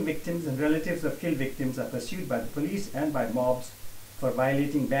surviving victims and relatives of killed victims are pursued by the police and by mobs for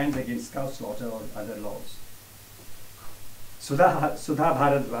violating bans against cow slaughter or other laws. Sudha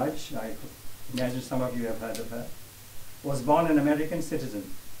Bharadwaj, I imagine some of you have heard of her, was born an American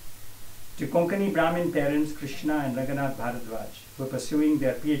citizen. To Konkani Brahmin parents Krishna and Raghunath Bharadwaj were pursuing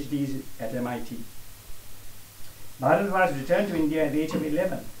their PhDs at MIT. Bharadwaj returned to India at the age of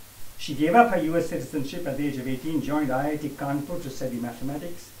 11. She gave up her US citizenship at the age of 18, joined IIT Kanpur to study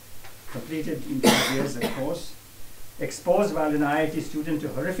mathematics, completed in 5 years the course, exposed while an IIT student to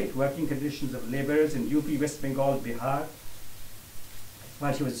horrific working conditions of laborers in UP, West Bengal, Bihar.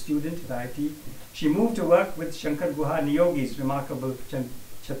 While she was a student at IIT, she moved to work with Shankar Guha Niyogi's remarkable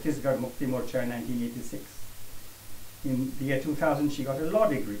Chhattisgarh Mukti Morcha in 1986. In the year 2000, she got a law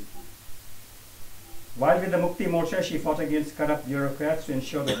degree. While with the Mukti Morcha, she fought against corrupt bureaucrats to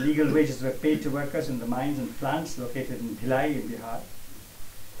ensure that legal wages were paid to workers in the mines and plants located in Bhilai in Bihar.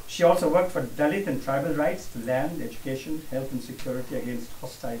 She also worked for Dalit and tribal rights to land, education, health and security against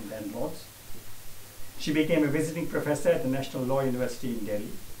hostile landlords. She became a visiting professor at the National Law University in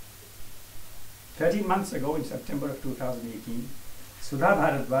Delhi. 13 months ago, in September of 2018, Sudha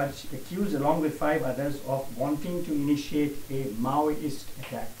Bharadwaj, accused along with 5 others of wanting to initiate a Maoist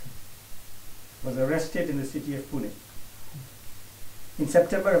attack, was arrested in the city of Pune. In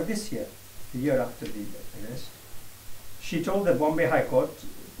September of this year, the year after the arrest, she told the Bombay High Court,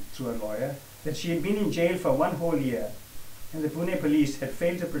 through a lawyer, that she had been in jail for 1 whole year and the Pune police had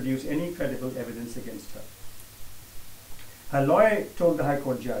failed to produce any credible evidence against her. Her lawyer told the High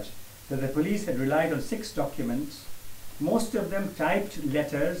Court judge that the police had relied on 6 documents, most of them typed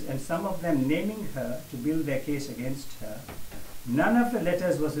letters and some of them naming her to build their case against her. None of the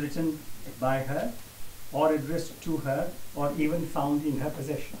letters was written by her or addressed to her or even found in her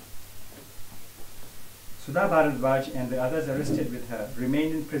possession. Sudha Bharadwaj and the others arrested with her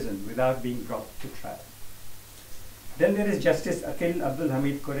remained in prison without being brought to trial. Then there is Justice Akil Abdul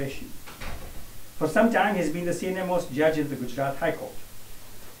Hamid Qureshi. For some time he has been the senior-most judge in the Gujarat High Court.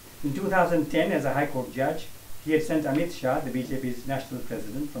 In 2010, as a High Court judge, he had sent Amit Shah, the BJP's national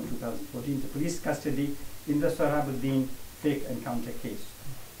president from 2014, to police custody in the Sohrabuddin fake encounter case.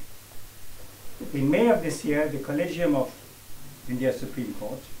 In May of this year, the Collegium of India's Supreme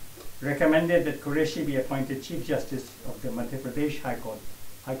Court recommended that Qureshi be appointed Chief Justice of the Madhya Pradesh High Court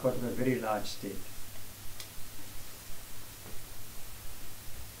of a very large state.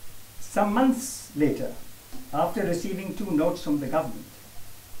 Some months later, after receiving 2 notes from the government,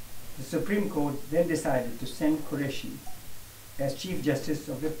 the Supreme Court then decided to send Qureshi as Chief Justice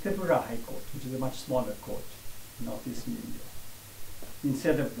of the Tripura High Court, which is a much smaller court in northeastern India,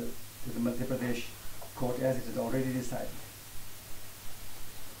 instead of the Madhya Pradesh court as it had already decided.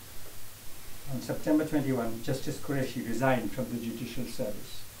 On September 21, Justice Qureshi resigned from the judicial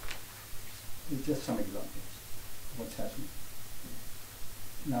service. It's just some examples of what's happening.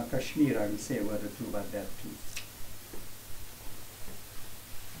 Now Kashmir, I will say a word or two about that too.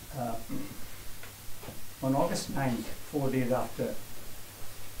 On August 9th, 4 days after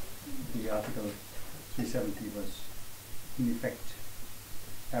the Article 370 was in effect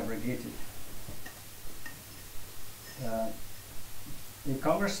abrogated, a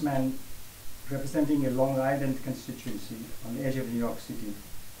congressman representing a Long Island constituency on the edge of New York City,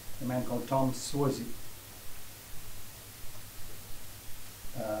 a man called Tom Suozzi.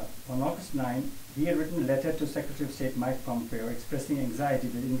 On August 9, he had written a letter to Secretary of State Mike Pompeo expressing anxiety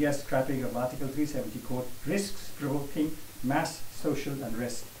that India's scrapping of Article 370, quote, risks provoking mass social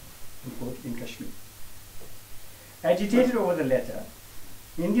unrest, unquote, in Kashmir. Agitated over the letter,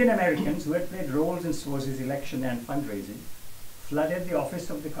 Indian Americans who had played roles in Suozzi's election and fundraising flooded the office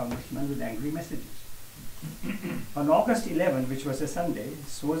of the congressman with angry messages. On August 11, which was a Sunday,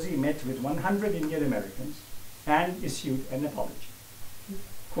 Suozzi met with 100 Indian Americans and issued an apology.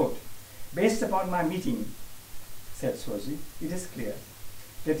 Quote, based upon my meeting, said Suozzi, it is clear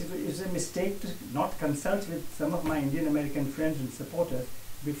that it is a mistake to not consult with some of my Indian American friends and supporters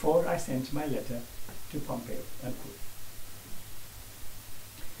before I sent my letter to Pompeo, unquote.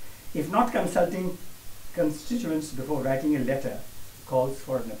 If not consulting constituents before writing a letter calls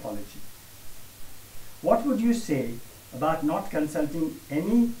for an apology, what would you say about not consulting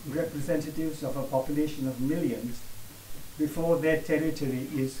any representatives of a population of millions before their territory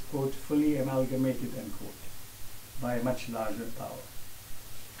is, quote, fully amalgamated, unquote, by a much larger power?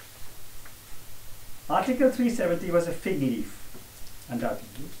 Article 370 was a fig leaf,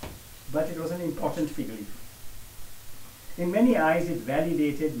 undoubtedly, but it was an important fig leaf. In many eyes, it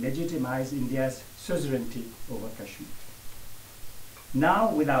validated, legitimized India's suzerainty over Kashmir.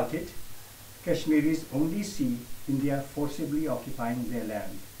 Now, without it, Kashmiris only see India forcibly occupying their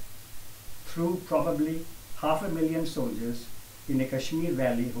land through probably 500,000 soldiers in a Kashmir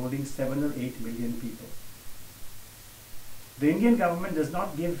valley holding 7 or 8 million people. The Indian government does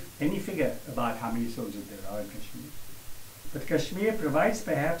not give any figure about how many soldiers there are in Kashmir, but Kashmir provides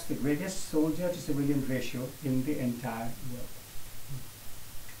perhaps the greatest soldier-to-civilian ratio in the entire world.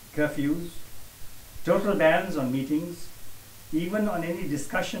 Curfews, total bans on meetings, even on any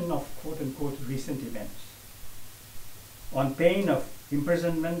discussion of quote-unquote recent events, on pain of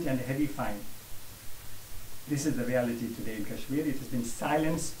imprisonment and a heavy fine. This is the reality today in Kashmir. It has been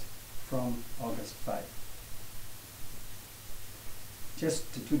silenced from August 5. Just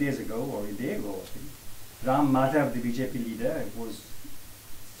 2 days ago, or a day ago, I think, Ram Madhav, the BJP leader, was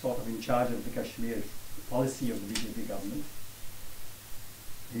sort of in charge of the Kashmir policy of the BJP government.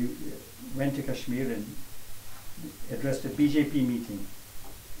 He went to Kashmir and addressed a BJP meeting.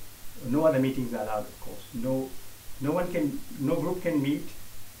 No other meetings are allowed, of course. No group can meet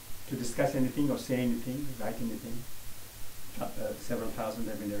to discuss anything or say anything, write anything. Several thousand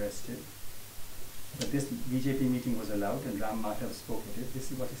have been arrested. But this BJP meeting was allowed and Ram Madhav spoke at it.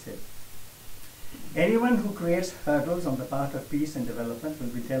 This is what he said. Anyone who creates hurdles on the path of peace and development will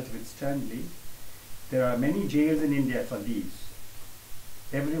be dealt with sternly. There are many jails in India for these.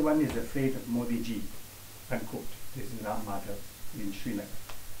 Everyone is afraid of Modi ji, unquote. This is Ram Madhav in Srinagar.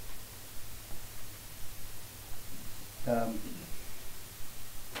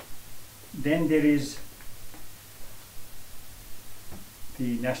 Then there is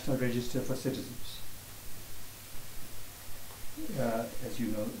the National Register for Citizens. As you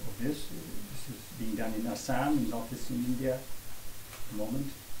know of this is being done in Assam, in northeastern India at the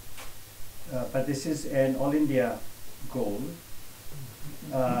moment. But this is an all India goal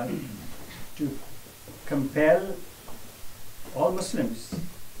to compel all Muslims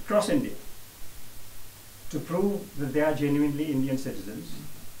across India to prove that they are genuinely Indian citizens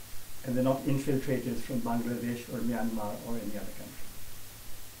and they're not infiltrators from Bangladesh or Myanmar or any other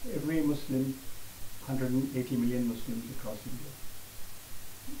country. Every Muslim, 180 million Muslims across India.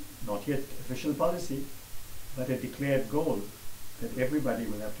 Not yet official policy, but a declared goal that everybody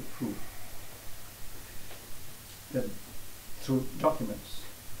will have to prove that through documents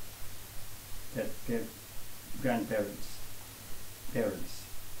that their grandparents, parents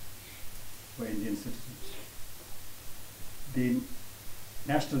were Indian citizens. The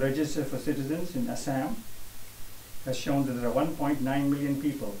National Register for Citizens in Assam has shown that there are 1.9 million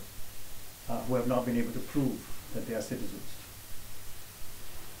people who have not been able to prove that they are citizens.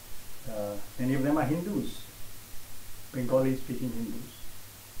 Many of them are Hindus, Bengali-speaking Hindus.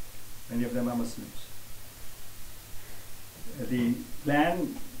 Many of them are Muslims. The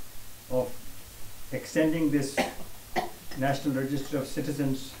plan of extending this National Register of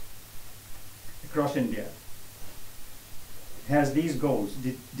Citizens across India has these goals: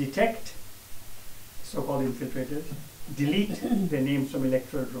 detect so-called infiltrators, delete their names from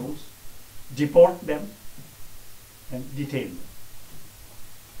electoral rolls, deport them, and detain them.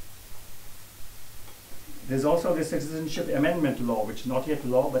 There's also the Citizenship Amendment Law, which is not yet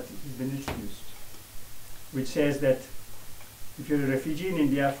law, but has been introduced, which says that if you're a refugee in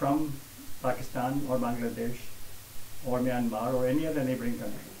India from Pakistan or Bangladesh or Myanmar or any other neighboring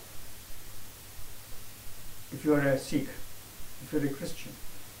country, if you're a Sikh, if you're a Christian,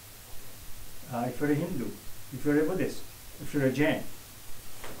 if you're a Hindu, if you're a Buddhist, if you're a Jain,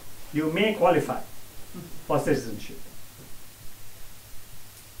 you may qualify for citizenship.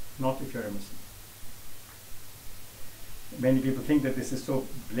 Not if you're a Muslim. Many people think that this is so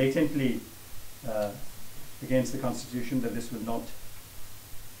blatantly against the Constitution that this will not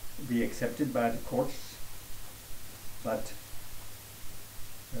be accepted by the courts, but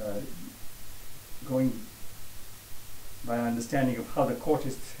going by our understanding of how the court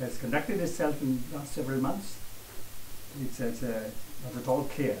has conducted itself in the last several months, it's not at all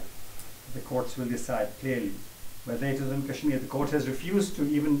clear. The courts will decide clearly whether it is in Kashmir. The court has refused to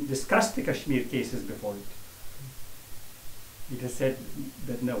even discuss the Kashmir cases before it. It has said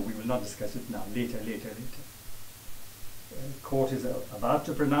that no, we will not discuss it now, later. Court is about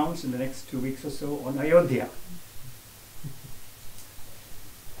to pronounce in the next 2 weeks or so on Ayodhya.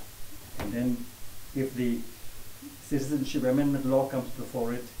 And then if the Citizenship Amendment Law comes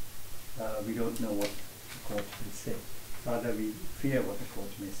before it, we don't know what the court will say. Rather, we fear what the court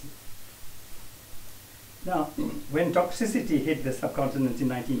may say. Now, when toxicity hit the subcontinent in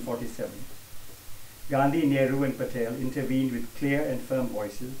 1947, Gandhi, Nehru and Patel intervened with clear and firm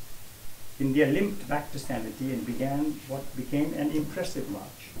voices. India limped back to sanity and began what became an impressive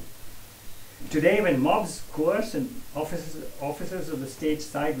march. Today, when mobs coerce and officers of the state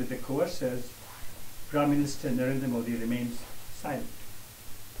side with the coercers, Prime Minister Narendra Modi remains silent.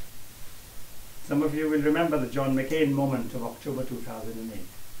 Some of you will remember the John McCain moment of October 2008,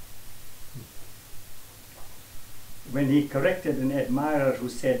 when he corrected an admirer who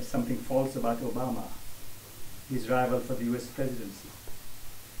said something false about Obama, his rival for the US presidency.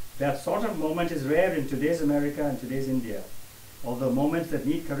 That sort of moment is rare in today's America and today's India, although moments that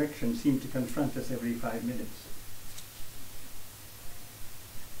need correction seem to confront us every 5 minutes.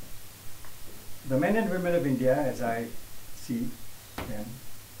 The men and women of India, as I see them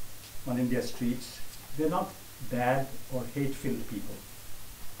on India's streets, they're not bad or hate-filled people.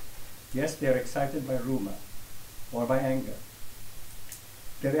 Yes, they're excited by rumor or by anger.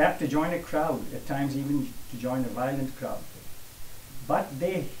 They're apt to join a crowd, at times even to join a violent crowd. But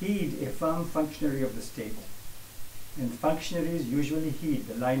they heed a firm functionary of the state, and functionaries usually heed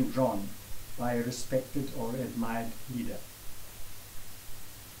the line drawn by a respected or admired leader.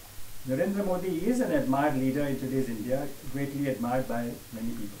 Narendra Modi is an admired leader in today's India, greatly admired by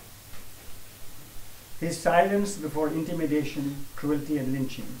many people. His silence before intimidation, cruelty and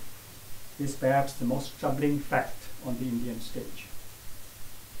lynching is perhaps the most troubling fact on the Indian stage.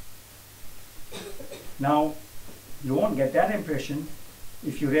 Now, you won't get that impression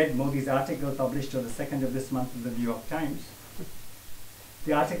if you read Modi's article published on the 2nd of this month in the New York Times.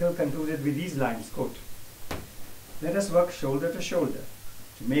 The article concluded with these lines, quote, Let us work shoulder to shoulder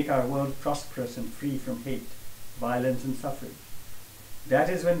to make our world prosperous and free from hate, violence and suffering. That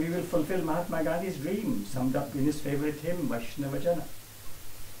is when we will fulfill Mahatma Gandhi's dream, summed up in his favorite hymn, Vaishnava Jana,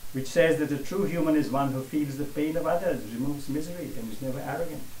 which says that a true human is one who feels the pain of others, removes misery, and is never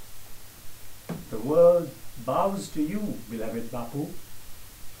arrogant. The world bows to you, beloved Bapu.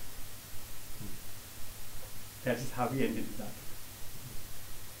 That is how he ended his article.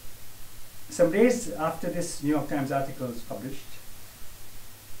 Some days after this New York Times article was published,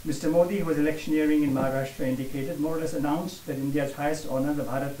 Mr. Modi, who was electioneering in Maharashtra, indicated, more or less announced, that India's highest honor, the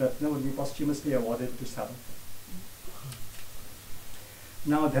Bharat Ratna, would be posthumously awarded to Savarkar.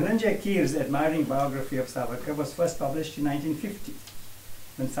 Now, Dhananjay Keer's admiring biography of Savarkar was first published in 1950,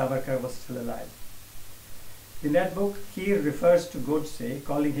 when Savarkar was still alive. In that book, Keer refers to Godse,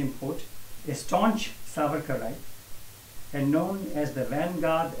 calling him, quote, a staunch Savarkarite, and known as the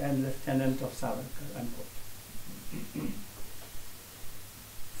vanguard and lieutenant of Savarkar, unquote.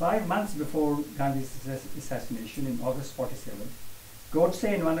 5 months before Gandhi's assassination in August 47,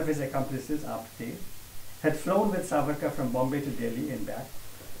 Godse and one of his accomplices, Apte, had flown with Savarkar from Bombay to Delhi and back.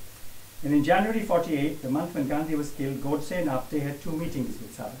 And in January 48, the month when Gandhi was killed, Godse and Apte had 2 meetings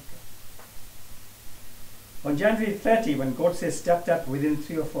with Savarkar. On January 30, when Godse stepped up within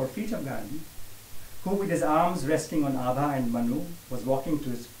 3 or 4 feet of Gandhi, who with his arms resting on Abha and Manu was walking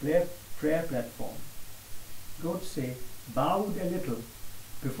to his prayer platform, Godse bowed a little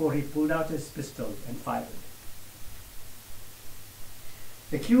before he pulled out his pistol and fired.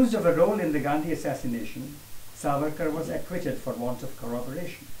 Accused of a role in the Gandhi assassination, Savarkar was acquitted for want of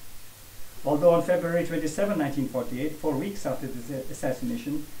corroboration. Although on February 27, 1948, 4 weeks after the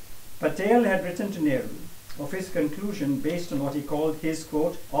assassination, Patel had written to Nehru of his conclusion based on what he called his,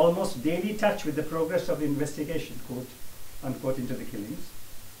 quote, almost daily touch with the progress of the investigation, quote, unquote, into the killings,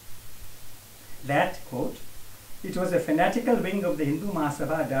 that, quote, it was a fanatical wing of the Hindu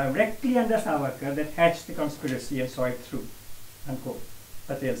Mahasabha directly under Savarkar that hatched the conspiracy and saw it through, unquote,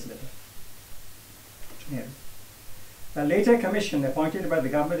 Patel's letter. Yeah. A later commission appointed by the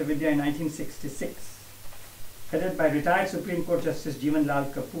government of India in 1966, headed by retired Supreme Court Justice Jeevan Lal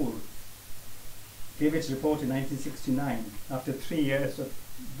Kapoor, gave its report in 1969 after 3 years of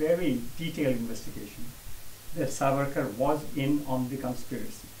very detailed investigation that Savarkar was in on the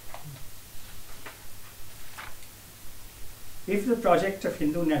conspiracy. If the project of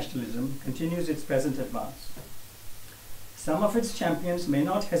Hindu nationalism continues its present advance, some of its champions may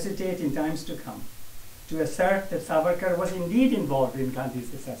not hesitate in times to come to assert that Savarkar was indeed involved in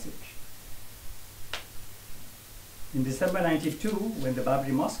Gandhi's assassination. In December 92, when the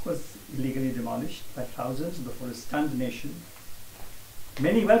Babri Mosque was illegally demolished by thousands before a stunned nation,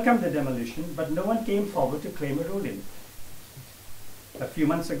 many welcomed the demolition, but no one came forward to claim a role in it. A few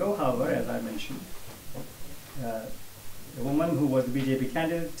months ago, however, as I mentioned, a woman who was the BJP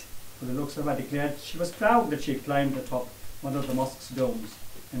candidate for the Lok Sabha declared she was proud that she climbed atop one of the mosque's domes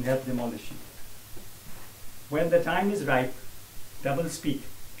and helped demolish it. When the time is ripe, double-speak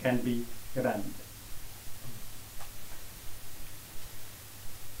can be abandoned.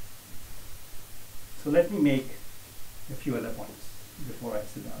 So let me make a few other points before I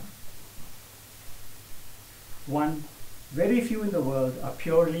sit down. One, very few in the world are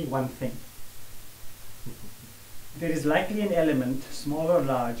purely one thing. There is likely an element, small or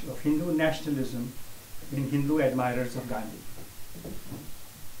large, of Hindu nationalism in Hindu admirers of Gandhi.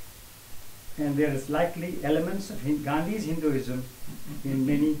 And there is likely elements of Gandhi's Hinduism in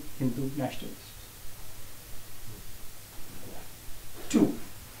many Hindu nationalists. Two,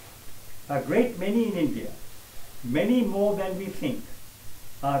 a great many in India, many more than we think,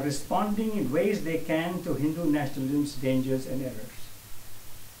 are responding in ways they can to Hindu nationalism's dangers and errors.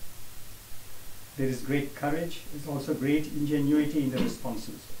 There is great courage, there is also great ingenuity in the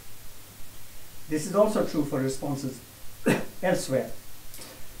responses. This is also true for responses elsewhere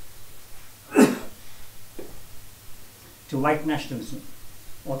to white nationalism,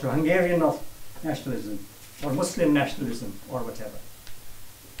 or to Hungarian nationalism, or Muslim nationalism, or whatever.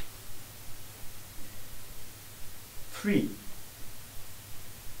 3,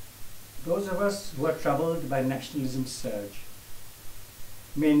 those of us who are troubled by nationalism's surge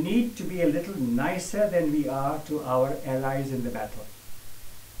may need to be a little nicer than we are to our allies in the battle.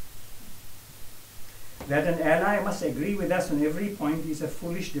 That an ally must agree with us on every point is a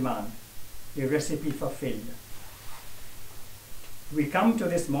foolish demand, a recipe for failure. We come to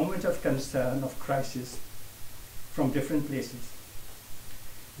this moment of concern, of crisis, from different places.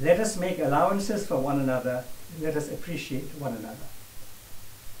 Let us make allowances for one another. Let us appreciate one another.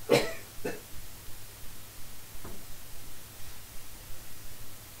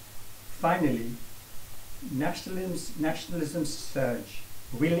 Finally, nationalism's surge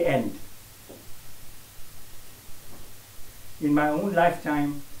will end. In my own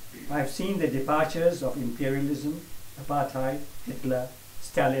lifetime, I've seen the departures of imperialism, apartheid, Hitler,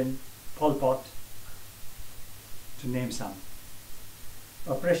 Stalin, Pol Pot, to name some.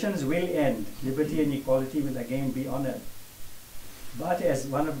 Oppressions will end, liberty and equality will again be honored. But as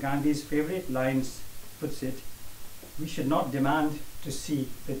one of Gandhi's favorite lines puts it, we should not demand to see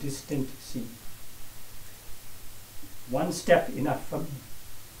the distant sea. One step enough for me.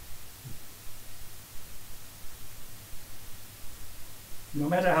 No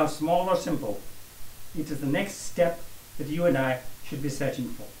matter how small or simple, it is the next step that you and I should be searching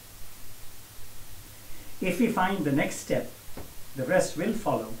for. If we find the next step, the rest will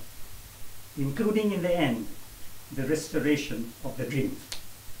follow, including in the end, the restoration of the dream.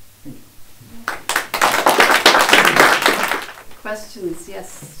 Thank you. Questions?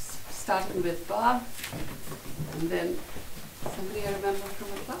 Yes, starting with Bob, and then somebody I remember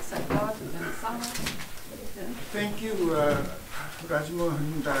from a class I taught, and then Sarah. Yeah. Thank you,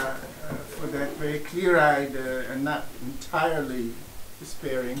 Rajmohan, for that very clear-eyed and not entirely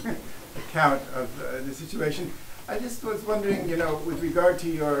despairing account of the situation. I just was wondering, with regard to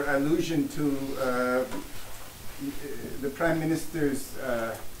your allusion to the Prime Minister's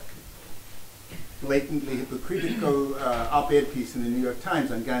blatantly hypocritical op-ed piece in the New York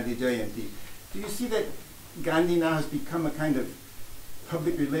Times on Gandhi Jayanti, do you see that Gandhi now has become a kind of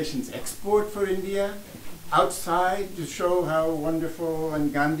public relations export for India, outside to show how wonderful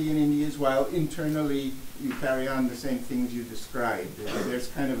and Gandhian India is, while internally you carry on the same things you described? There's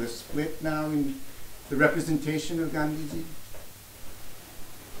kind of a split now in the representation of Gandhiji?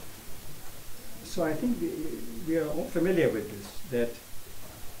 So I think we are all familiar with this, that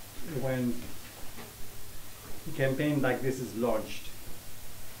when a campaign like this is launched,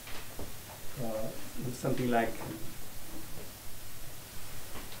 something like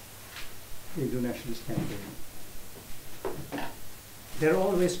Hindu Nationalist campaign, there are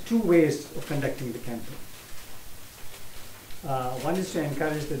always two ways of conducting the campaign. One is to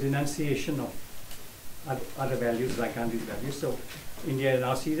encourage the denunciation of other values like Gandhi's values. So India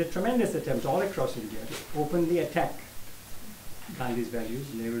now sees a tremendous attempt all across India to openly attack Gandhi's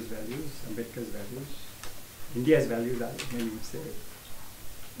values, Nehru's values, Ambedkar's values, India's values, as many would say.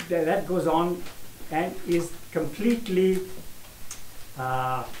 That goes on and is completely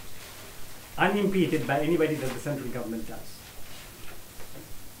unimpeded by anybody that the central government does.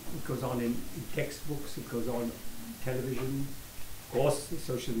 It goes on in textbooks, it goes on television, of course,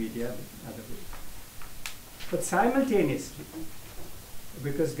 social media, but other ways. But simultaneously,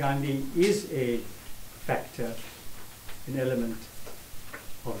 because Gandhi is a factor, an element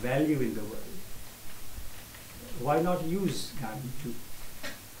of value in the world, why not use Gandhi too?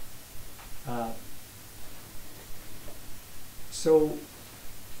 So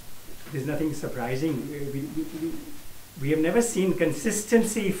there's nothing surprising. We have never seen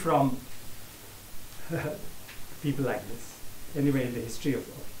consistency from people like this. Anyway, in the history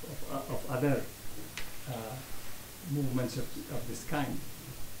of other movements of this kind.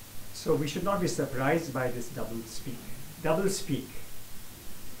 So we should not be surprised by this double speak. Double speak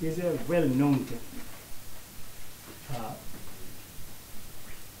is a well-known technique.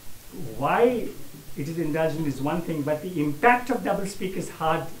 Why it is indulged in is one thing, but the impact of double speak is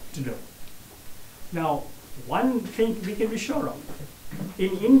hard to know. Now, one thing we can be sure of.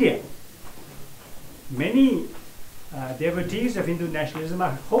 In India, many devotees of Hindu nationalism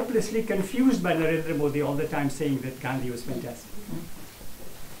are hopelessly confused by Narendra Modi all the time saying that Gandhi was fantastic.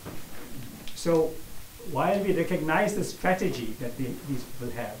 So while we recognize the strategy that these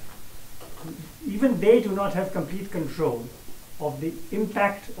people have, even they do not have complete control of the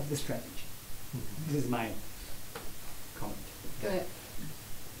impact of the strategy. This is my comment. Go ahead.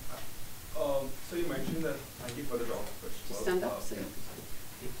 So you mentioned that, thank you for the talk. Just stand up, sir.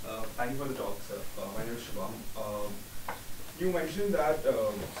 Thank you for the talk, sir. My name is Shubham. You mentioned that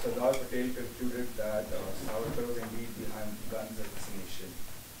Sardar Patel concluded that Savarkar was indeed behind Gandhi's assassination.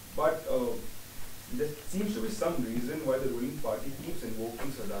 But there seems to be some reason why the ruling party keeps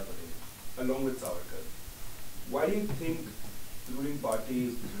invoking Sardar Patel along with Savarkar. Why do you think the ruling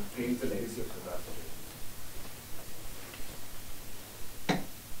party claims the legacy of Sardar Patel?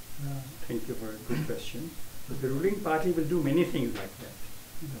 Thank you for a good question. But the ruling party will do many things like that.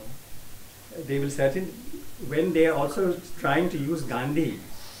 They will certainly, when they are also trying to use Gandhi,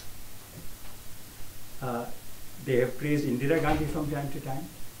 they have praised Indira Gandhi from time to time.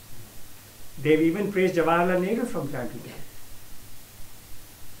 They've even praised Jawaharlal Nehru from time to time.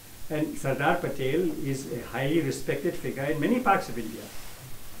 And Sardar Patel is a highly respected figure in many parts of India.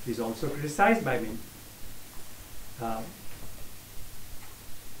 He's also criticized by many.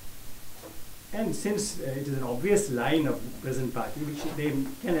 And since it is an obvious line of the present party, which they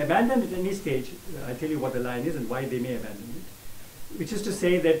can abandon at any stage, I'll tell you what the line is and why they may abandon it, which is to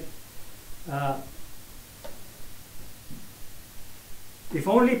say that if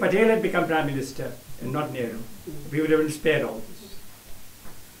only Patel had become Prime Minister and not Nehru, we would have been spared all this.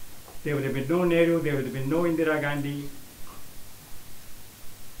 There would have been no Nehru, there would have been no Indira Gandhi.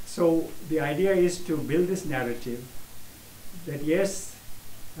 So the idea is to build this narrative that yes,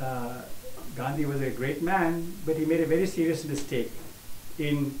 Gandhi was a great man, but he made a very serious mistake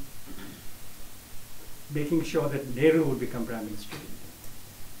in making sure that Nehru would become Prime Minister.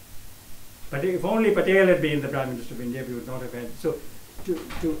 But if only Patel had been the Prime Minister of India, we would not have had. So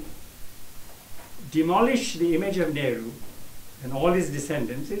to demolish the image of Nehru and all his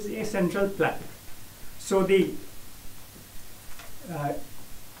descendants is a central plank. So the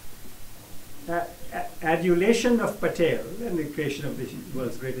adulation of Patel and the creation of the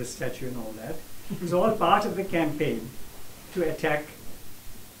world's greatest statue and all that is all part of the campaign to attack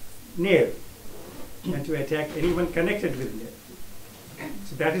Nehru and to attack anyone connected with Nehru.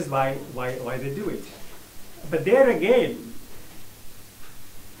 So that is why they do it. But there again,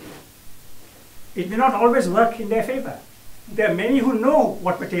 it may not always work in their favor. There are many who know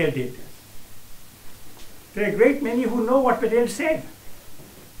what Patel did. There are a great many who know what Patel said.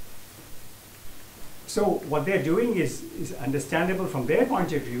 So what they're doing is understandable from their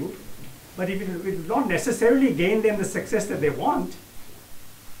point of view, but if it will not necessarily gain them the success that they want.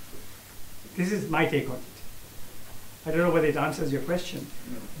 This is my take on it. I don't know whether it answers your question,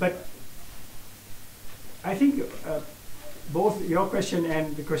 but I think both your question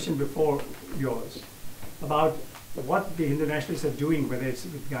and the question before yours about what the Hindu nationalists are doing, whether it's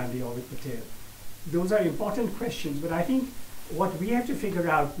with Gandhi or with Patel, those are important questions, but I think what we have to figure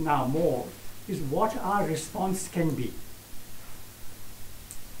out now more is what our response can be.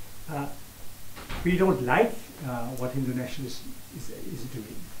 We don't like what Hindu nationalism is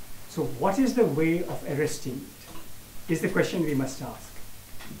doing. So what is the way of arresting it, is the question we must ask.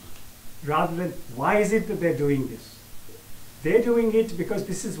 Rather than, why is it that they're doing this? They're doing it because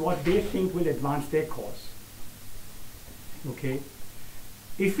this is what they think will advance their cause. Okay?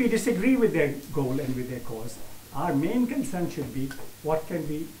 If we disagree with their goal and with their cause, our main concern should be, what can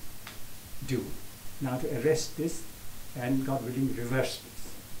we do now to arrest this and, God willing, reverse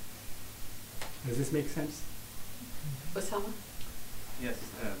this? Does this make sense? Osama? Yes,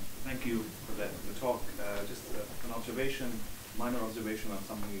 thank you for that, the talk. Just an observation, minor observation on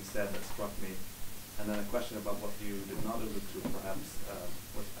something you said that struck me, and then a question about what you did not allude to, perhaps,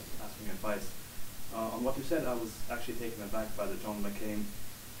 was asking advice. On what you said, I was actually taken aback by the John McCain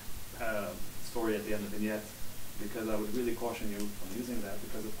story at the end of the vignette, because I would really caution you from using that,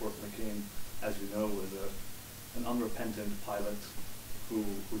 because of course McCain, as you know, was an unrepentant pilot who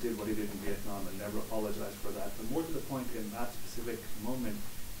did what he did in Vietnam and never apologized for that. But more to the point, in that specific moment,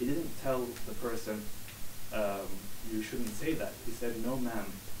 he didn't tell the person, you shouldn't say that. He said, no ma'am,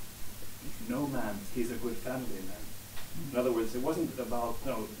 he's a good family man. In other words, it wasn't about,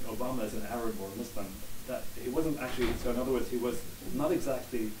 no, Obama is an Arab or Muslim. That it wasn't actually, so in other words, he was not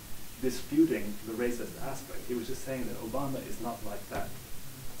exactly disputing the racist aspect. He was just saying that Obama is not like that.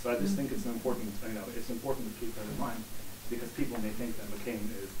 So I just think it's important, it's important to keep that in mind, because people may think that McCain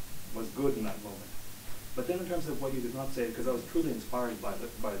was good in that moment. But then in terms of what you did not say, because I was truly inspired by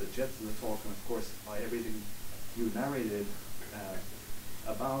the jets of the talk, and of course by everything you narrated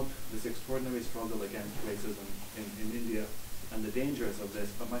about this extraordinary struggle against racism in India and the dangers of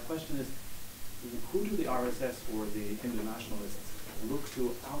this. But my question is, who do the RSS or the Hindu Nationalists look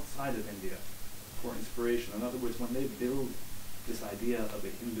to outside of India for inspiration? In other words, when they build this idea of a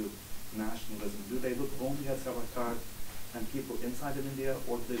Hindu nationalism, do they look only at Savarkar and people inside of India,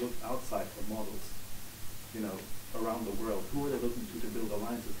 or do they look outside for models, around the world? Who are they looking to build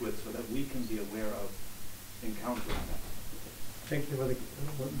alliances with, so that we can be aware of encountering that? Thank you for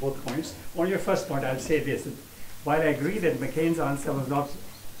both points. On your first point, I'll say this. While I agree that McCain's answer was not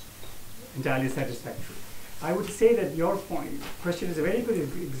entirely satisfactory, I would say that your question is a very good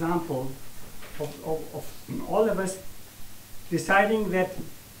example of all of us deciding that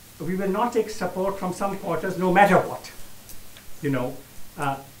we will not take support from some quarters no matter what.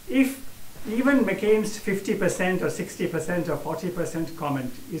 If even McCain's 50% or 60% or 40%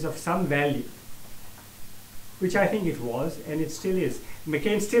 comment is of some value, which I think it was, and it still is.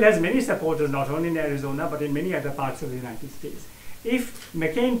 McCain still has many supporters, not only in Arizona, but in many other parts of the United States. If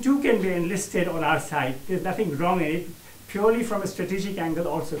McCain too can be enlisted on our side, there's nothing wrong in it, purely from a strategic angle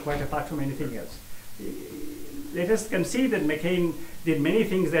also, quite apart from anything else. Let us concede that McCain did many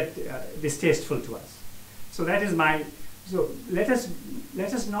things that distasteful to us. So that is my, so let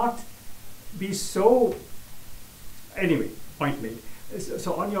us not be so, anyway, point made.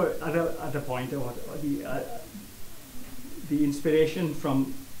 So on your other point, or the inspiration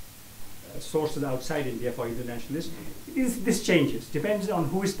from sources outside India for Hindu nationalists, this changes, depends on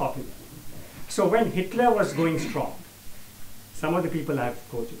who is popular. So when Hitler was going strong, some of the people I've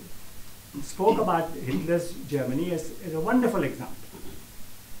quoted spoke about Hitler's Germany as a wonderful example.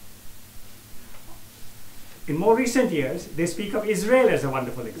 In more recent years, they speak of Israel as a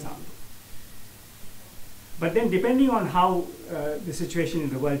wonderful example. But then depending on how the situation in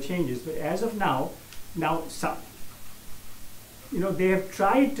the world changes, but as of now some, they have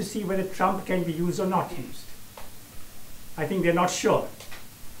tried to see whether Trump can be used or not used. I think they're not sure.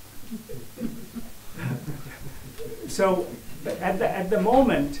 So at the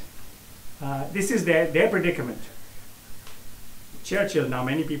moment, this is their predicament. Churchill, now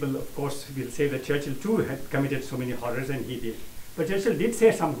many people of course will say that Churchill too had committed so many horrors, and he did. But Churchill did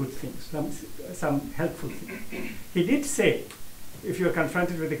say some good things, some helpful things. He did say, if you are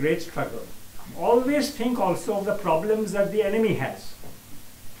confronted with a great struggle, always think also of the problems that the enemy has.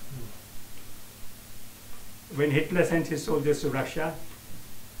 When Hitler sent his soldiers to Russia,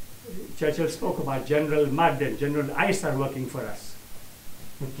 Churchill spoke about General Mud and General Ice are working for us.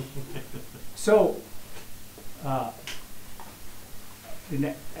 So,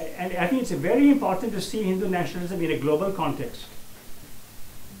 and I think it's very important to see Hindu nationalism in a global context.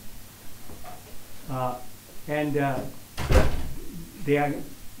 They are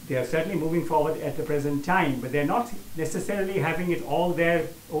certainly moving forward at the present time, but they're not necessarily having it all their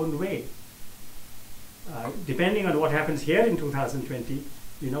own way. Depending on what happens here in 2020,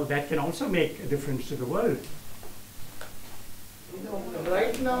 that can also make a difference to the world.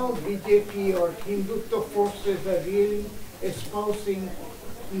 Right now, BJP or Hindutva forces are really espousing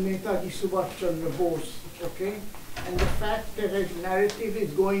Netaji Subhash Chandra Bose, okay? And the fact that a narrative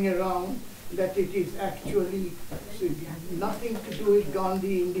is going around that it is actually nothing to do with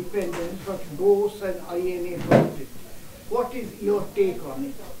Gandhi independence, but Bose and INA project. What is your take on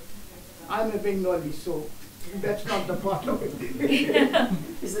it? I'm a Bengali, so that's not the part of it.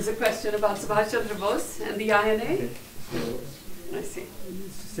 Is this a question about Subhash Chandra Bose and the INA? Okay. So, I see.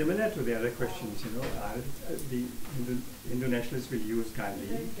 similar to the other questions, the Hindu nationalists will use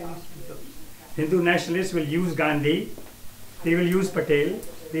Gandhi. Hindu nationalists will use Gandhi. They will use Patel.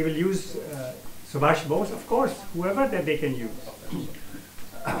 They will use Subhash Bose, of course, whoever that they can use.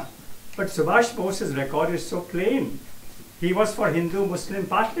 But Subhash Bose's record is so plain. He was for Hindu-Muslim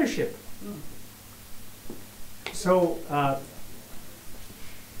partnership. So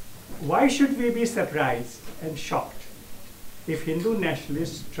why should we be surprised and shocked if Hindu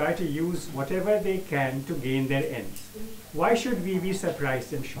nationalists try to use whatever they can to gain their ends? Why should we be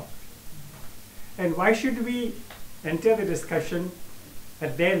surprised and shocked? And why should we enter the discussion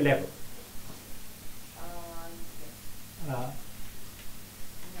at their level?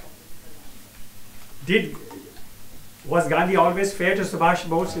 Was Gandhi always fair to Subhash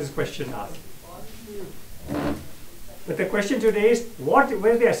Bose? Is question asked. But the question today is, what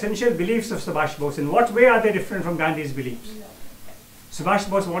were the essential beliefs of Subhash Bose? In what way are they different from Gandhi's beliefs? Subhash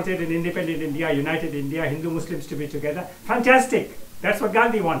Bose wanted an independent India, united India, Hindu Muslims to be together. Fantastic! That's what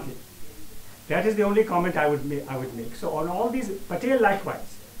Gandhi wanted. That is the only comment I would make. So on all these, Patel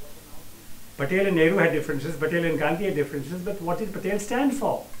likewise. Patel and Nehru had differences, Patel and Gandhi had differences, but what did Patel stand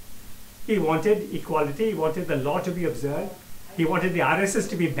for? He wanted equality, he wanted the law to be observed, he wanted the RSS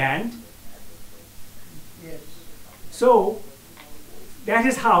to be banned. Yes. So that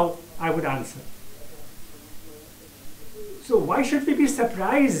is how I would answer. So why should we be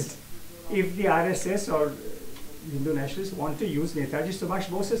surprised if the RSS or Hindu nationalists want to use Netaji Subhash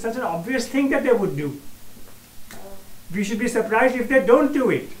Bose as such an obvious thing that they would do? We should be surprised if they don't do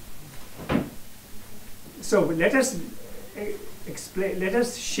it. So let us explain, let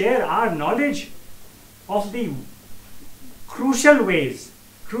us share our knowledge of the crucial ways,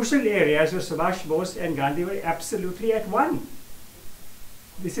 crucial areas where Subhash Bose and Gandhi were absolutely at one.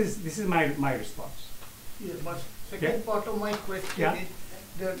 This is my response. Yes, but second part of my question is,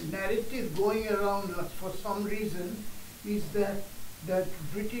 the narrative going around for some reason is that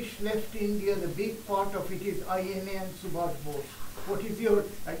British left India, the big part of it is INA and Subhash Bose. What is your,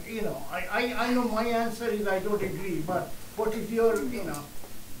 I know my answer is I don't agree, but what is your,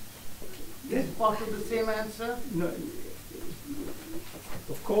 is part of the same answer? No,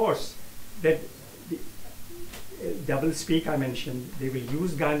 of course, that double speak I mentioned, they will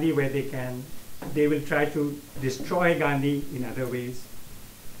use Gandhi where they can, they will try to destroy Gandhi in other ways.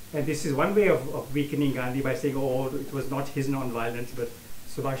 And this is one way of weakening Gandhi by saying, oh, it was not his non-violence, but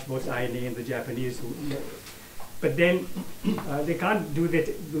Subhash Bose, INA, and the Japanese who But then they can't do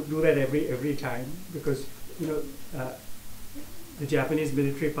that every time, because the Japanese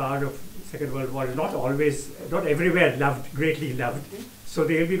military power of Second World War is not everywhere greatly loved. So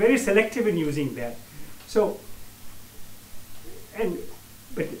they will be very selective in using that. So,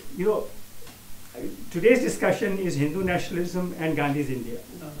 but today's discussion is Hindu nationalism and Gandhi's India,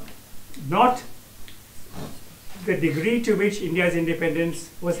 not the degree to which India's independence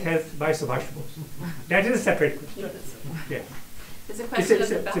was helped by Subhash Bose. That is a separate question. Yeah. There's a question at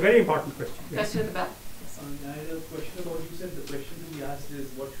the back. It's a very important question. Question at the back. I had a question about, you said the question to be asked is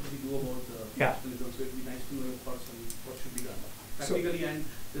what should we do about nationalism? So it would be nice to know your thoughts on what should be done practically. And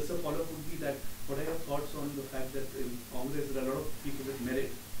just a follow-up would be that what are your thoughts on the fact that in Congress there are a lot of people with merit,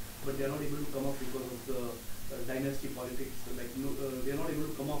 but they are not able to come up because of the dynasty politics. So like they are not able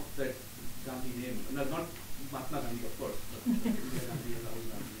to come up that Gandhi name, not Mahatma Gandhi, of course, but Indira Gandhi and Rahul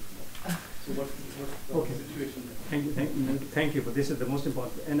Gandhi. So what's the situation there? Thank you. But this is the most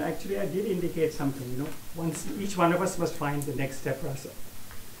important. And actually, I did indicate something. Once each one of us must find the next step for ourselves.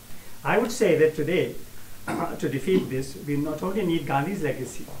 I would say that today, to defeat this, we not only need Gandhi's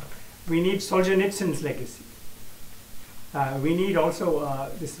legacy, we need Solzhenitsyn's legacy. We need also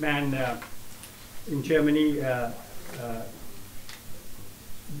this man in Germany,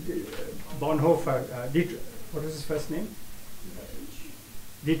 Bonhoeffer. Dietrich, what was his first name?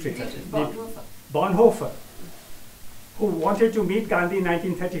 Dietrich. Bonhoeffer, who wanted to meet Gandhi in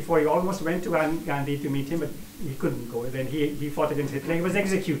 1934. He almost went to Gandhi to meet him, but he couldn't go. Then he fought against Hitler. He was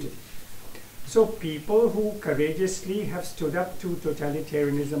executed. So people who courageously have stood up to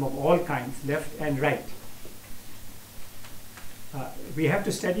totalitarianism of all kinds, left and right, we have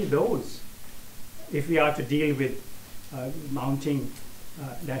to study those if we are to deal with mounting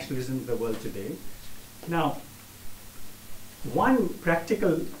nationalism in the world today. Now, one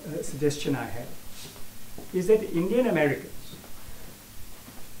practical suggestion I have is that Indian Americans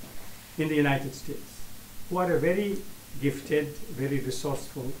in the United States, who are a very gifted, very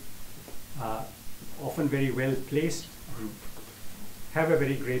resourceful, often very well placed group, have a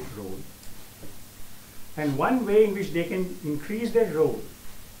very great role. And one way in which they can increase their role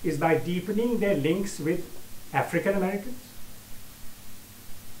is by deepening their links with African Americans,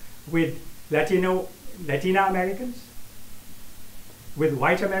 with Latina Americans, with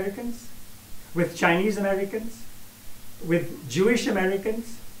white Americans, with Chinese Americans, with Jewish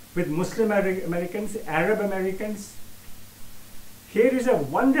Americans, with Muslim Americans, Arab Americans. Here is a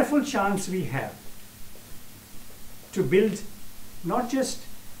wonderful chance we have to build not just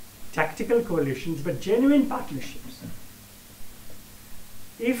tactical coalitions, but genuine partnerships.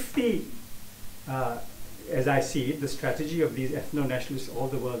 If as I see it, the strategy of these ethno-nationalists all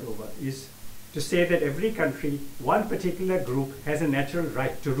the world over is to say that every country, one particular group has a natural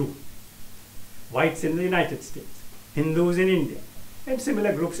right to rule. Whites in the United States, Hindus in India, and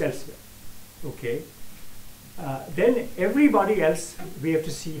similar groups elsewhere. Okay. Then everybody else, we have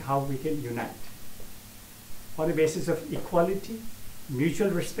to see how we can unite on the basis of equality, mutual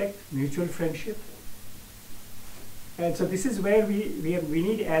respect, mutual friendship. And so this is where we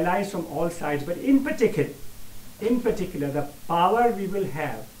need allies from all sides, but in particular, the power we will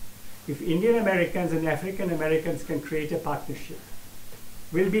have if Indian Americans and African Americans can create a partnership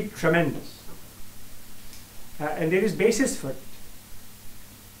will be tremendous. And there is basis for it.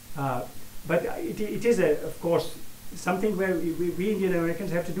 But it is, of course, something where we Indian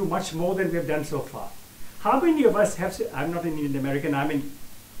Americans have to do much more than we have done so far. How many of us have, I'm not an Indian American, I'm an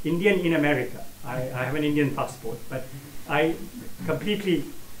Indian in America. I have an Indian passport, but I completely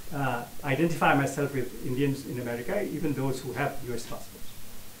identify myself with Indians in America, even those who have US passports.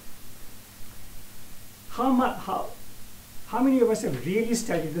 How many of us have really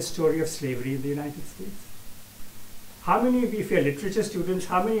studied the story of slavery in the United States? How many of you, if you're literature students,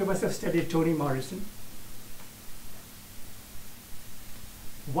 how many of us have studied Toni Morrison?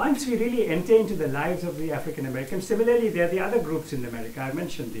 Once we really enter into the lives of the African Americans, similarly, there are the other groups in America. I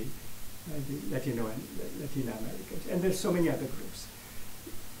mentioned the Latino and Latina Americans, and there's so many other groups.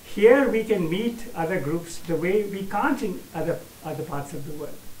 Here we can meet other groups the way we can't in other parts of the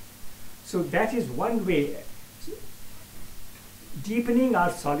world. So that is one way. Deepening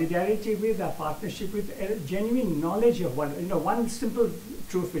our solidarity with, our partnership with, a genuine knowledge of one simple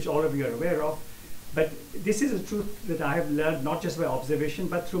truth which all of you are aware of, but this is a truth that I have learned not just by observation,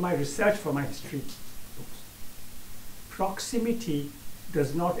 but through my research for my history books. Proximity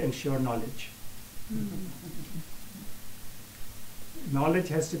does not ensure knowledge. Knowledge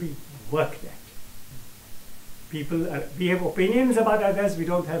has to be worked at. We have opinions about others, we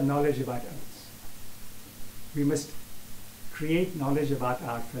don't have knowledge about others. We must create knowledge about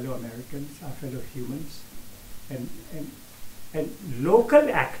our fellow Americans, our fellow humans, And local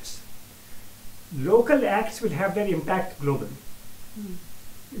acts will have their impact globally.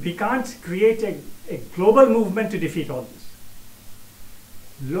 We can't create a global movement to defeat all this.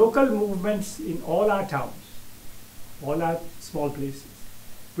 Local movements in all our towns, all our small places,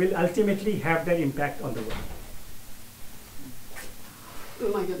 will ultimately have their impact on the world. Oh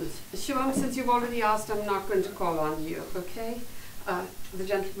my goodness. Shivam, since you've already asked, I'm not going to call on you, okay? The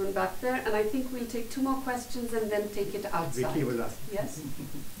gentleman back there, and I think we'll take 2 more questions and then take it outside. Vicky was asking. Yes?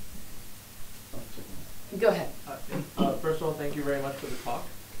 Go ahead. First of all, thank you very much for the talk.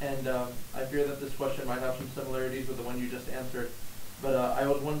 And I fear that this question might have some similarities with the one you just answered. But I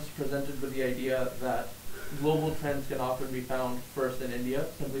was once presented with the idea that global trends can often be found first in India,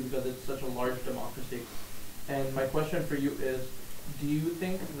 simply because it's such a large democracy. And my question for you is, do you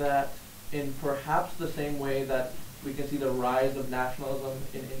think that in perhaps the same way that we can see the rise of nationalism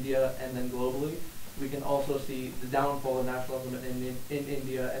in India and then globally, we can also see the downfall of nationalism in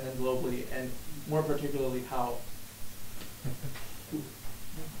India and then globally, and more particularly how?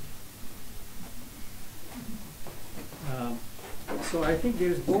 So I think there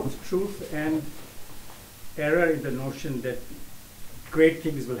is both truth and error in the notion that great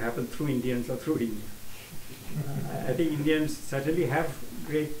things will happen through Indians or through India. I think Indians certainly have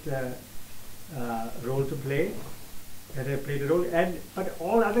great role to play, that have played a role, but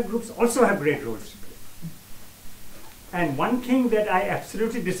all other groups also have great roles to play. And one thing that I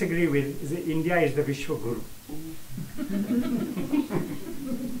absolutely disagree with is that India is the Vishwa Guru.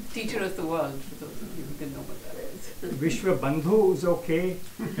 Teacher of the world, for those of you who can know what that is. Vishwa Bandhu is okay.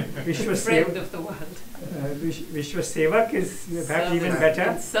 Vishwa Friend of the world. Vishwa Sevak is perhaps even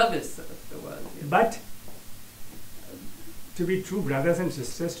better. In service of the world. Yes. But to be true brothers and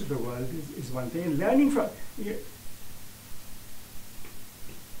sisters to the world is one thing. And learning from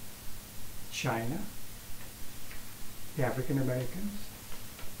China, the African Americans,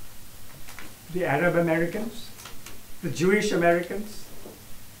 the Arab Americans, the Jewish Americans,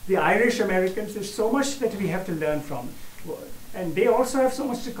 the Irish Americans. There's so much that we have to learn from. And they also have so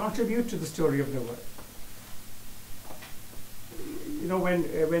much to contribute to the story of the world. You know,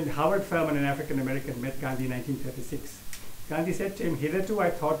 when Howard Furman, an African American, met Gandhi in 1936, Gandhi said to him, "Hitherto I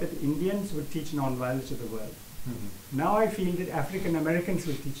thought that Indians would teach nonviolence to the world. Now I feel that African Americans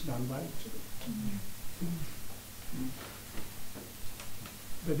will teach nonviolence to the world."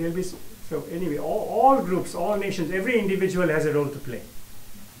 But there'll be, so anyway, all groups, all nations, every individual has a role to play.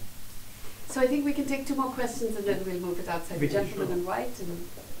 So I think we can take 2 more questions and then we'll move it outside. The gentleman in white,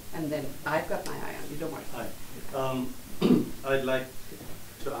 and then I've got my eye on you, don't worry. Hi. I'd like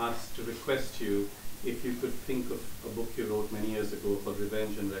to request you if you could think of a book you wrote many years ago called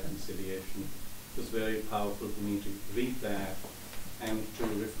Revenge and Reconciliation. It was very powerful for me to read that and to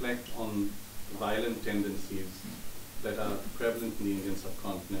reflect on violent tendencies that are prevalent in the Indian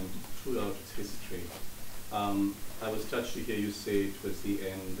subcontinent throughout its history. I was touched to hear you say towards the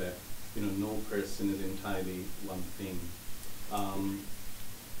end that no person is entirely one thing.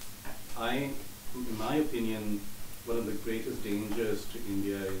 In my opinion, one of the greatest dangers to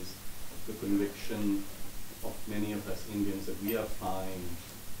India is the conviction of many of us Indians that we are fine,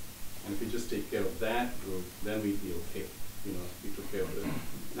 and if we just take care of that group, then we'd be okay. If we took care of the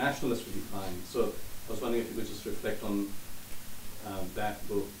nationalists, we'd be fine. So I was wondering if you could just reflect on that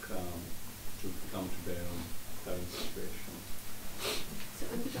book to come to bear on current situation. So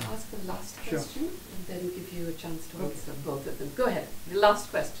I'm going to ask the last question and then give you a chance to answer both of them. Go ahead. The last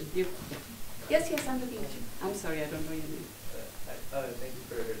question. Yes, I'm looking at you. I'm sorry, I don't know your name. Thank you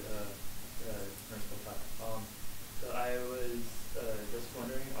for wonderful talk. So I was just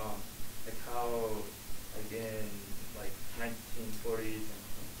wondering, how, in 1940s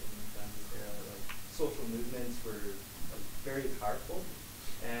and social movements were very powerful,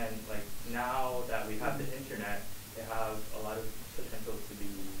 and now that we have the internet, they have a lot of potential to be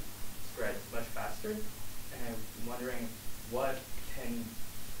spread much faster. And I'm wondering,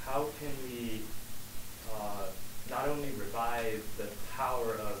 how can we not only revive the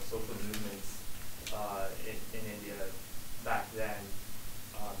power of social movements in India back then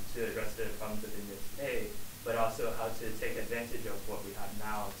to address the problems of India today, but also how to take advantage of what we have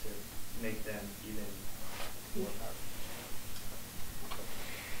now to make them even more powerful.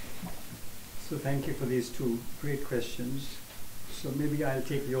 So thank you for these 2 great questions. So maybe I'll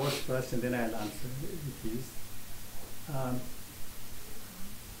take yours first and then I'll answer these.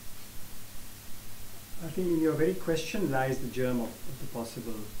 I think in your very question lies the germ of the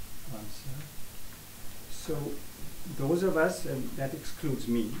possible answer. So those of us, and that excludes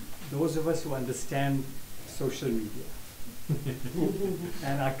me, those of us who understand social media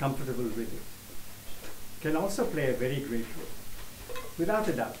and are comfortable with it, can also play a very great role, without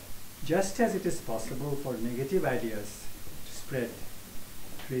a doubt. Just as it is possible for negative ideas to spread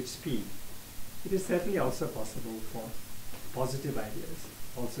at great speed, it is certainly also possible for positive ideas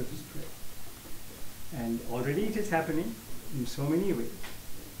also to spread. And already it is happening in so many ways.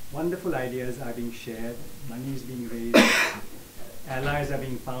 Wonderful ideas are being shared, money is being raised, allies are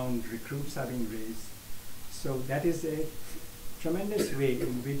being found, recruits are being raised. So that is a tremendous way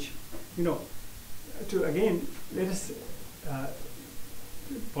in which, you know, to again, let us,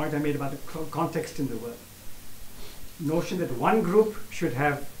 point I made about the context in the world. Notion that one group should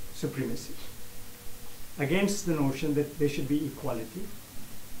have supremacy against the notion that there should be equality,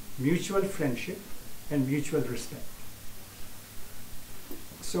 mutual friendship, and mutual respect.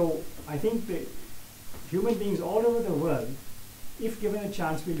 So I think that human beings all over the world, if given a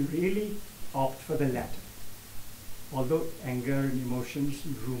chance, will really opt for the latter. Although anger and emotions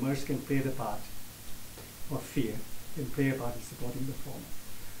and rumors can play the part, or fear can play a part in supporting the former.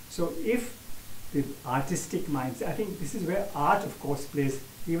 So if the artistic minds, I think this is where art, of course, plays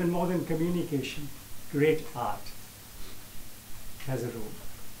even more than communication. Great art has a role.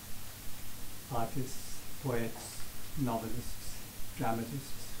 Artists, poets, novelists,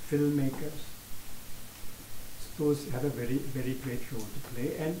 dramatists, filmmakers, those have a very, very great role to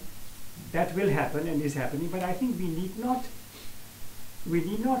play, and that will happen and is happening. But I think we need not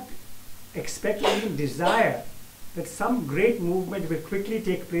expect or even desire that some great movement will quickly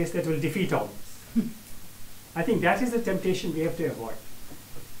take place that will defeat all this. I think that is the temptation we have to avoid.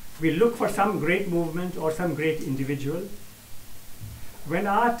 We look for some great movement or some great individual when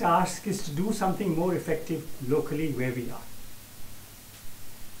our task is to do something more effective locally where we are.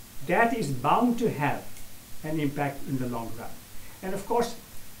 That is bound to have an impact in the long run. And of course,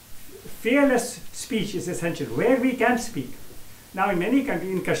 fearless speech is essential, where we can speak. Now in many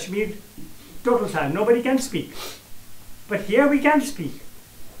countries, in Kashmir, total silence, nobody can speak. But here we can speak.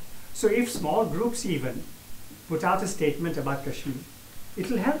 So if small groups even put out a statement about Kashmir, it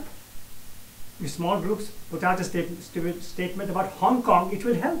will help. If small groups put out a statement about Hong Kong, it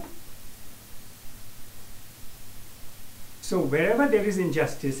will help. So wherever there is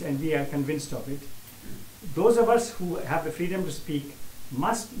injustice, and we are convinced of it, those of us who have the freedom to speak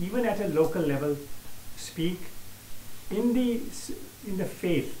must, even at a local level, speak in the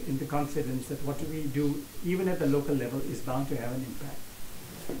faith, in the confidence that what we do, even at the local level, is bound to have an impact.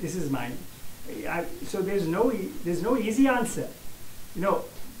 This is mine. So there's no easy answer. You know,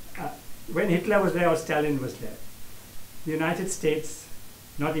 when Hitler was there or Stalin was there, the United States,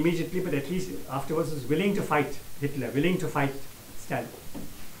 not immediately, but at least afterwards, was willing to fight Hitler, willing to fight Stalin.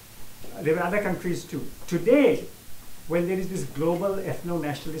 There were other countries too. Today, when there is this global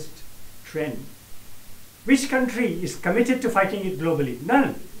ethno-nationalist trend, which country is committed to fighting it globally?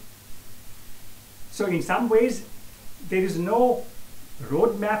 None. So in some ways, there is no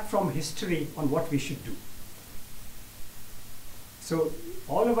roadmap from history on what we should do. So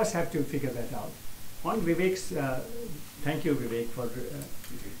all of us have to figure that out. On Vivek's, thank you Vivek for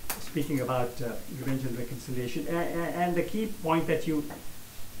speaking about revenge and reconciliation, and the key point that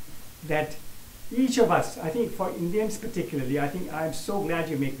each of us, I think for Indians particularly, I think I'm so glad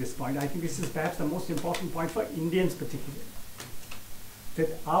you make this point. I think this is perhaps the most important point for Indians particularly, that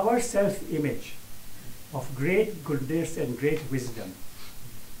our self-image of great goodness and great wisdom,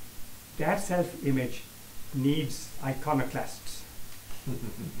 that self-image needs iconoclasts.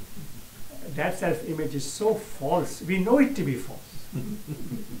 That self-image is so false. We know it to be false.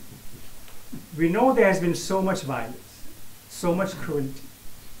 We know there has been so much violence, so much cruelty.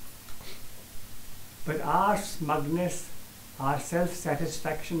 But our smugness, our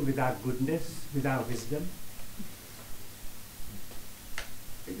self-satisfaction with our goodness, with our wisdom,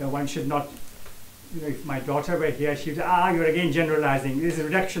 one should not, if my daughter were here, she would say, you're again generalizing, this is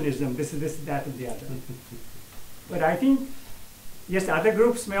reductionism, this is this, that, and the other. But I think, yes, other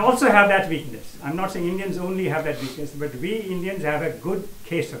groups may also have that weakness. I'm not saying Indians only have that weakness, but we Indians have a good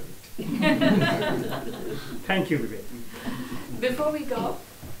case of it. Thank you, Vivek. Before we go,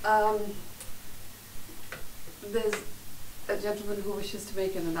 there's a gentleman who wishes to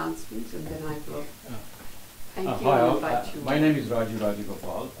make an announcement, and then I will thank you and invite you. My name is Raju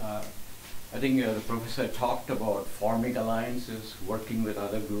Rajagopal. I think the professor talked about forming alliances, working with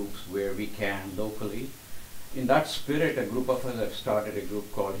other groups where we can locally. In that spirit, a group of us have started a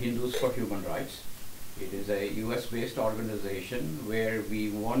group called Hindus for Human Rights. It is a US-based organization where we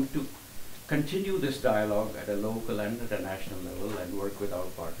want to continue this dialogue at a local and at a national level and work with our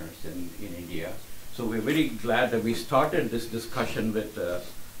partners in India. So we're very glad that we started this discussion with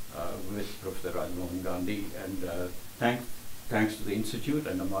Professor Rajmohan Gandhi, and thanks to the Institute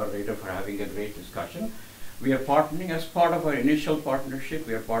and the moderator for having a great discussion. We are partnering as part of our initial partnership.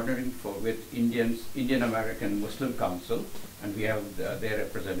 We are partnering with Indian American Muslim Council, and we have their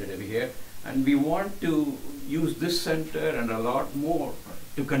representative here. And we want to use this center and a lot more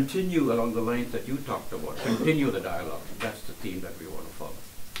to continue along the lines that you talked about, continue the dialogue. That's the theme that we want to follow.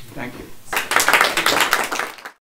 Thank you.